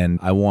 and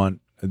I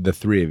want the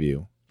three of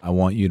you, I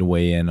want you to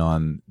weigh in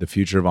on the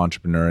future of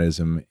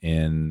entrepreneurism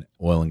in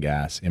oil and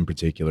gas in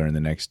particular in the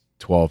next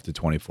 12 to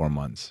 24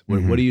 months.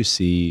 What do you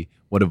see?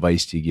 What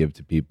advice do you give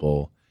to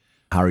people?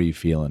 How are you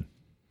feeling?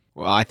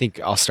 Well, I think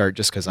I'll start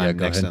just because I'm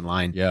next in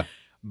line. Yeah.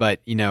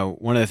 But,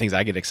 one of the things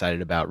I get excited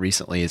about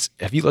recently is,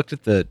 have you looked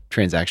at the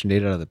transaction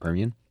data out of the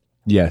Permian?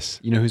 Yes.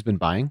 You know who's been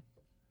buying?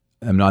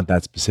 I'm not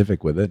that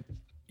specific with it.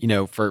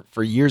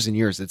 For years and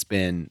years, it's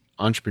been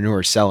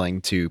entrepreneurs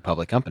selling to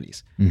public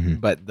companies.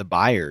 But the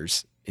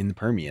buyers in the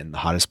Permian, the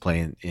hottest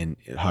play in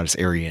hottest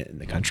area in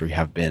the country,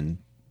 have been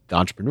the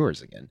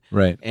entrepreneurs again.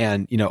 Right.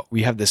 And,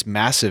 we have this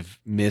massive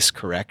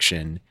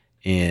miscorrection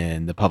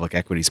in the public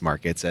equities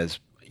markets as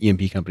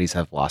E&P companies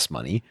have lost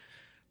money.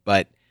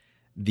 But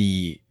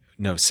the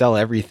sell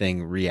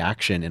everything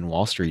reaction in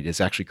Wall Street is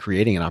actually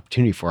creating an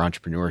opportunity for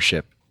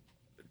entrepreneurship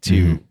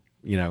to,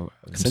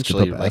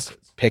 essentially like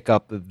pick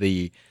up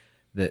the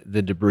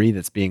debris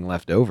that's being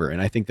left over.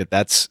 And I think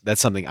that's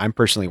something I'm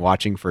personally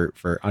watching for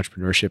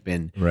entrepreneurship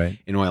in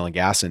oil and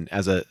gas. And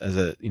as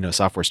a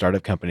software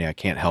startup company, I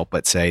can't help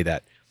but say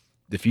that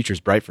the future is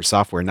bright for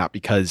software, not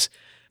because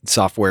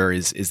software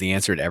is the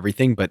answer to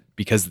everything, but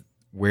because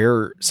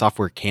where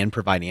software can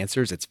provide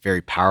answers, it's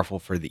very powerful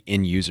for the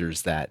end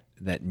users that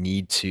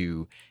need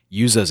to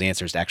use those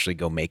answers to actually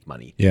go make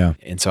money. Yeah.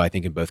 And so I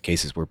think in both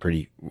cases,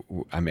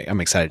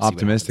 I'm excited to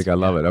optimistic. I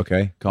love it.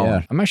 Okay. Colin.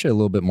 Yeah. I'm actually a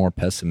little bit more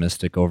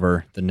pessimistic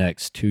over the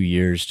next 2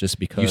 years just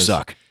because you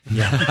suck.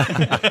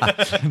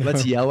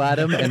 Let's yell at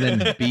him and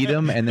then beat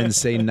him and then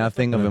say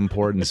nothing of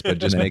importance, but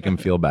just make him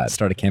feel bad.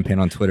 Start a campaign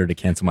on Twitter to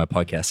cancel my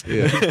podcast.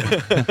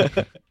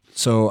 Yeah.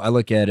 So I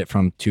look at it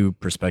from two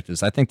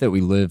perspectives. I think that we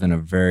live in a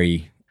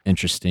very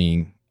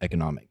interesting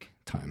economic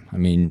time. I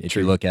mean, if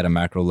you look at a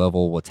macro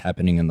level, what's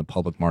happening in the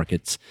public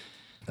markets,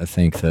 I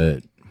think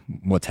that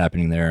what's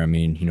happening there, I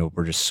mean,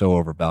 we're just so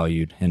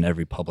overvalued in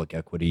every public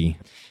equity.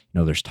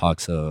 There's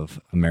talks of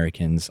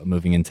Americans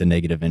moving into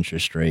negative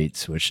interest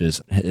rates,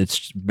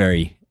 it's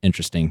very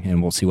interesting,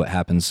 and we'll see what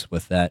happens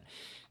with that.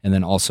 And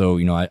then also,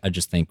 I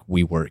just think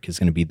WeWork is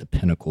going to be the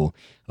pinnacle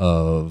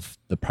of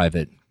the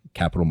private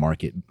capital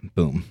market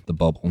boom, the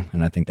bubble,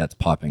 and I think that's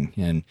popping,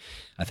 and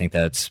I think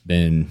that's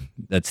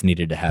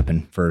needed to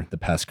happen for the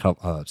past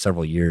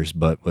several years.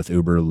 But with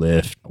Uber,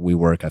 Lyft,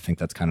 WeWork, I think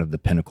that's kind of the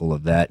pinnacle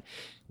of that,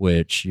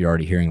 which you're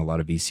already hearing a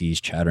lot of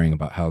VCs chattering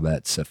about how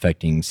that's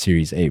affecting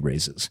Series A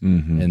raises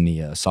in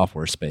the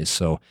software space.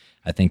 So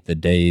I think the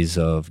days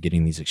of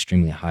getting these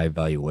extremely high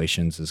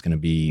valuations is going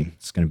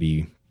to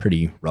be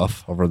pretty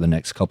rough over the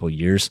next couple of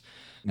years.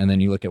 And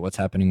then you look at what's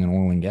happening in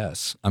oil and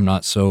gas. I'm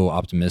not so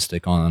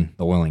optimistic on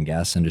the oil and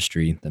gas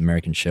industry, the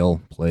American shale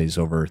plays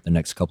over the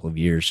next couple of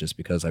years, just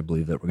because I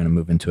believe that we're going to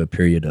move into a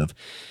period of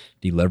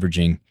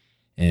deleveraging.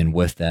 And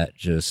with that,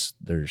 just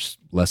there's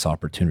less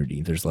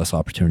opportunity. There's less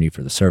opportunity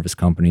for the service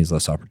companies,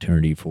 less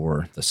opportunity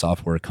for the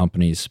software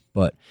companies.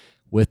 But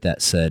with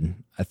that said,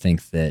 I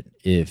think that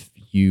if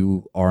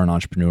you are an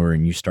entrepreneur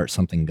and you start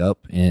something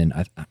up, and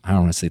I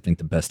honestly think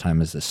the best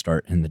time is to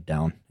start in the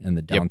down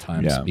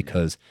times, Yeah.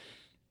 because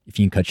if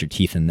you can cut your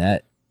teeth in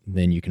that,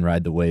 then you can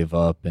ride the wave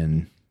up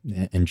and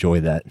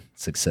enjoy that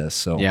success.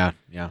 So Yeah.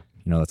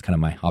 that's kind of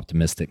my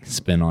optimistic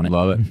spin on it.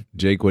 Love it.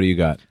 Jake, what do you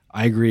got?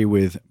 I agree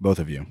with both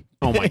of you.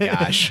 Oh my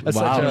gosh. That's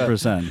Wow, such a-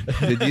 100%.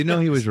 Did you know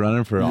he was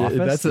running for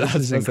office?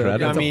 that's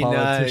incredible. I mean,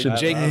 politician.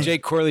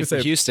 Jake Corley from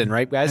Houston,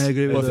 right, guys?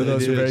 agree with Both of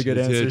those are very good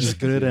answers.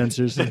 Good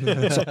answers.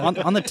 So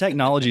on the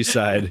technology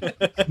side,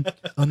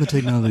 I have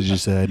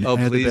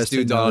the Please best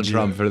do Donald technology.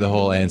 Trump for the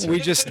whole answer. We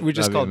just That'd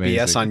be called BS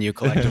amazing. on you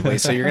collectively,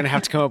 so you're gonna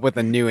have to come up with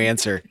a new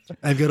answer.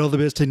 I've got all the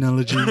best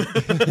technology.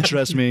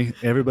 Trust me,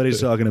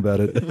 everybody's talking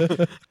about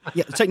it.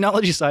 Yeah, the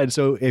technology side.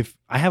 So if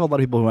I have a lot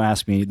of people who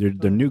ask me,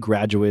 they're new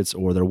graduates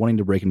or they're wanting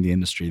to break into the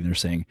industry, and they're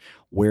saying,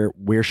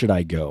 where should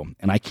I go?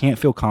 And I can't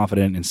feel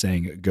confident in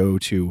saying go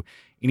to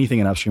anything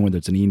in upstream, whether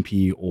it's an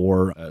E&P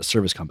or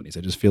service companies.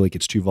 I just feel like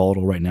it's too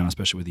volatile right now,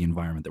 especially with the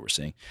environment that we're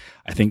seeing.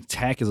 I think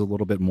tech is a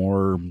little bit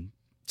more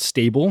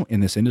stable in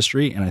this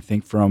industry, and I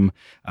think from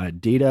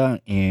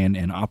data and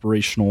an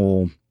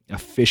operational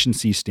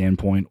efficiency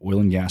standpoint, oil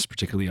and gas,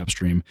 particularly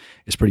upstream,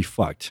 is pretty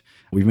fucked.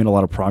 We've made a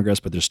lot of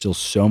progress, but there's still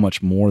so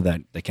much more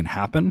that can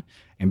happen.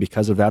 And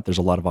because of that, there's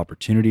a lot of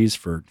opportunities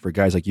for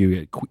guys like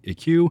you at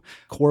Q,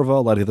 Corva. A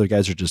lot of the other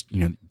guys are just,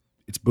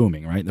 it's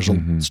booming, right? There's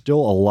still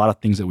a lot of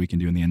things that we can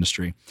do in the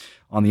industry.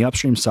 On the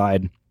upstream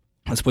side,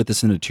 let's put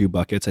this into two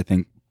buckets. I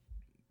think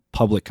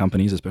public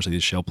companies, especially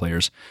these shale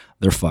players,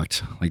 they're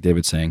fucked, like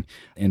David's saying.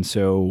 And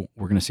so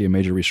we're going to see a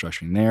major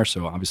restructuring there.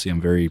 So obviously I'm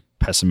very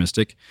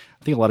pessimistic.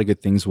 I think a lot of good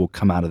things will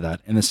come out of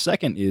that. And the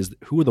second is,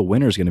 who are the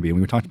winners going to be?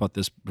 And we talked about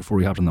this before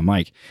we hopped on the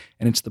mic,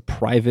 and it's the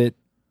private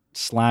 /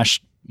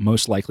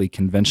 most likely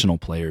conventional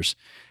players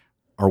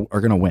are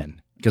going to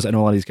win, because I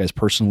know a lot of these guys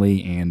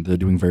personally, and they're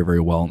doing very, very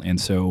well. And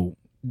so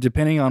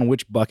depending on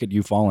which bucket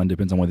you fall in,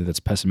 depends on whether that's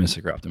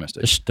pessimistic or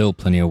optimistic. There's still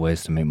plenty of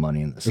ways to make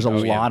money in this. There's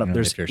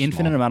there's if you're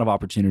infinite small. amount of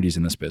opportunities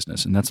in this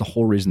business, and that's the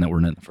whole reason that we're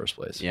in it in the first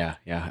place. Yeah,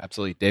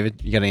 absolutely.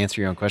 David, you got to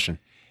answer your own question.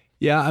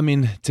 Yeah, I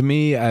mean, to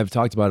me, I've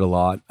talked about it a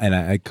lot, and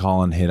I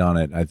Colin hit on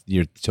it.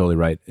 You're totally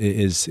right.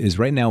 Is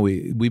right now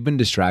we've been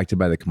distracted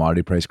by the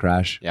commodity price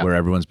crash, Yeah. where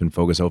everyone's been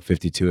focused.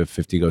 52. If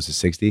 50 goes to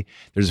 60,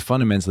 there's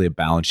fundamentally a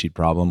balance sheet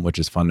problem, which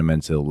is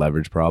fundamentally a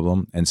leverage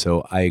problem. And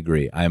so I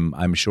agree.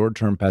 I'm short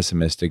term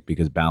pessimistic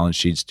because balance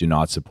sheets do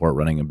not support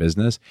running a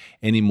business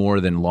any more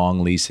than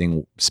long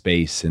leasing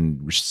space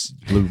and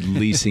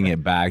leasing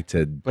it back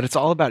to. But it's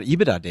all about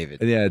EBITDA,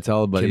 David. Yeah, it's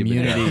all about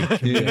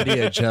Community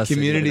adjusted.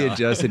 community EBITDA.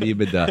 adjusted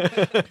EBITDA.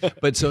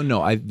 But so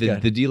no, the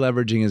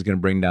deleveraging is going to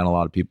bring down a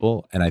lot of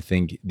people, and I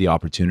think the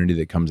opportunity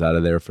that comes out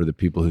of there for the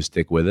people who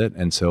stick with it.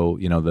 And so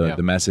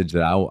the message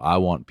that I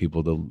want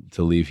people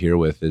to leave here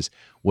with is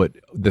what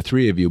the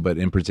three of you, but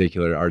in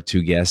particular our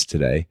two guests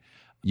today,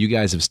 you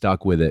guys have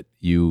stuck with it.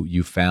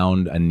 You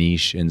found a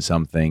niche in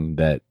something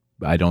that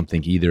I don't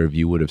think either of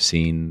you would have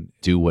seen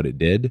do what it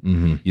did.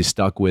 Mm-hmm. You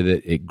stuck with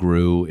it. It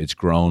grew. It's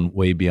grown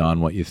way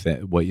beyond what you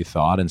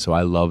thought. And so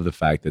I love the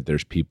fact that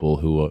there's people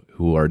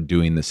who are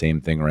doing the same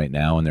thing right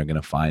now, and they're going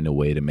to find a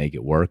way to make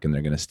it work, and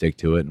they're going to stick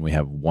to it. And we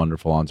have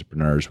wonderful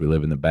entrepreneurs. We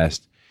live in the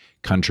best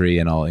country,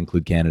 and I'll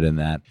include Canada in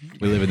that.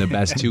 We live in the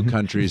best two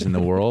countries in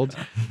the world,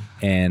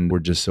 and we're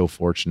just so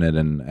fortunate.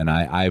 And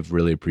I've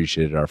really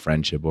appreciated our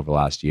friendship over the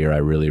last year. I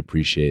really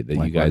appreciate that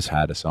you guys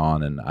had us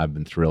on, and I've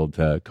been thrilled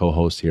to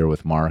co-host here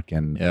with Mark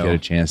and get a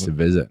chance to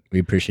visit. We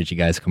appreciate you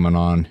guys coming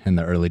on in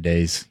the early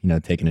days,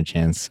 taking a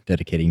chance,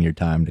 dedicating your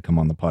time to come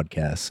on the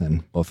podcast.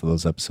 And both of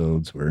those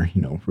episodes were,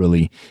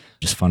 really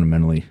just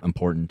fundamentally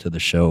important to the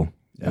show.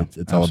 Yeah,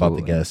 it's all about the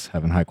absolutely. guests,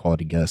 having high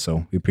quality guests.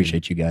 So we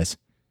appreciate you guys.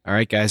 All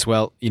right, guys.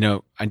 Well,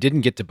 I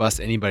didn't get to bust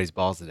anybody's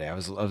balls today. I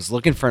was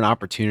looking for an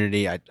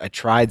opportunity. I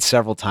tried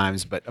several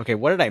times, but okay,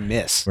 what did I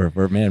miss? We're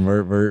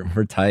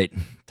tight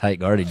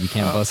guarded. You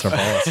can't bust our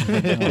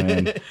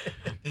balls.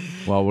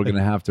 Well, we're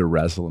gonna have to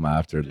wrestle them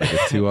after like a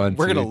 2-on-2.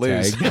 We're gonna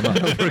lose. tag.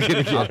 We're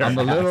gonna get I'm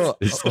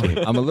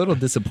a little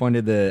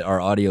disappointed that our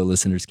audio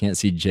listeners can't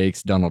see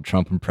Jake's Donald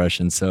Trump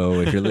impression.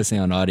 So if you're listening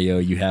on audio,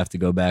 you have to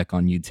go back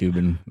on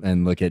YouTube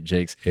and look at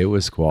Jake's. It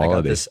was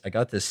quality. I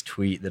got this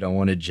tweet that I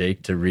wanted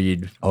Jake to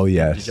read. Oh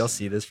yes. Did y'all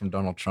see this from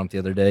Donald Trump the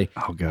other day?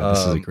 Oh god,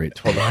 this is a great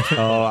tweet.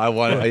 Oh, I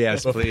want.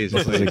 Yes, please.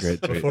 This is a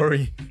great tweet. Before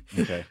we,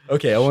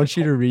 Okay, I want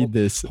you to read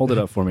this. hold it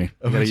up for me.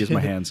 I gotta use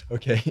my hands.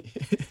 Okay.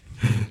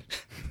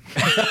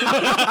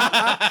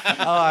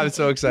 Oh, I'm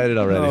so excited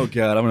already. Oh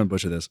god, I'm gonna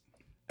butcher this.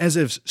 As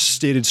I've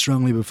stated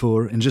strongly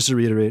before, and just to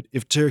reiterate,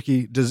 if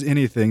Turkey does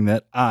anything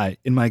that I,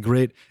 in my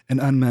great and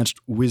unmatched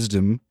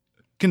wisdom,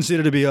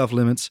 consider to be off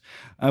limits,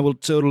 I will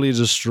totally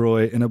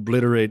destroy and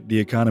obliterate the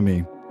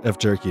economy of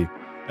Turkey.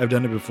 I've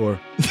done it before.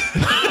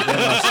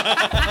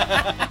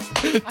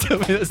 Tell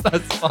me that's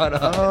not spot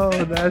on. Oh,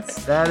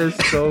 that is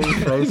so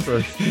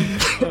priceless.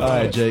 All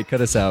right, Jake,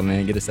 cut us out,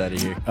 man. Get us out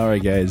of here. All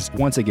right, guys.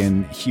 Once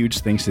again, huge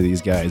thanks to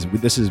these guys. I've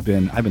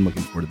been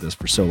looking forward to this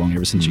for so long,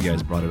 ever since you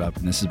guys brought it up,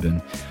 and this has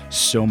been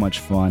so much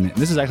fun. And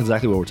this is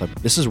exactly what we're talking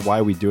about. This is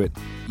why we do it.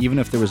 Even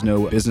if there was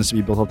no business to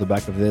be built off the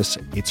back of this,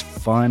 it's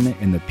fun,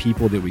 and the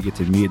people that we get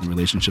to meet, the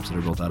relationships that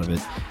are built out of it,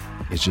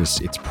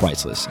 it's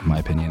priceless, in my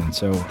opinion. And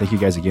so thank you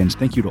guys again.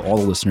 Thank you to all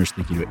the listeners.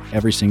 Thank you to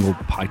every single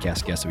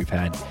podcast guest that we've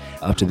had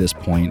up to this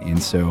point. And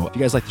so if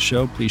you guys like the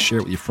show, please share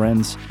it with your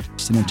friends.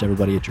 Send it to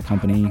everybody at your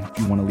company. If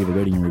you want to leave a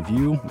rating and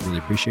review, we really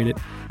appreciate it.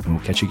 And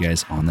we'll catch you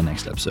guys on the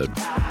next episode.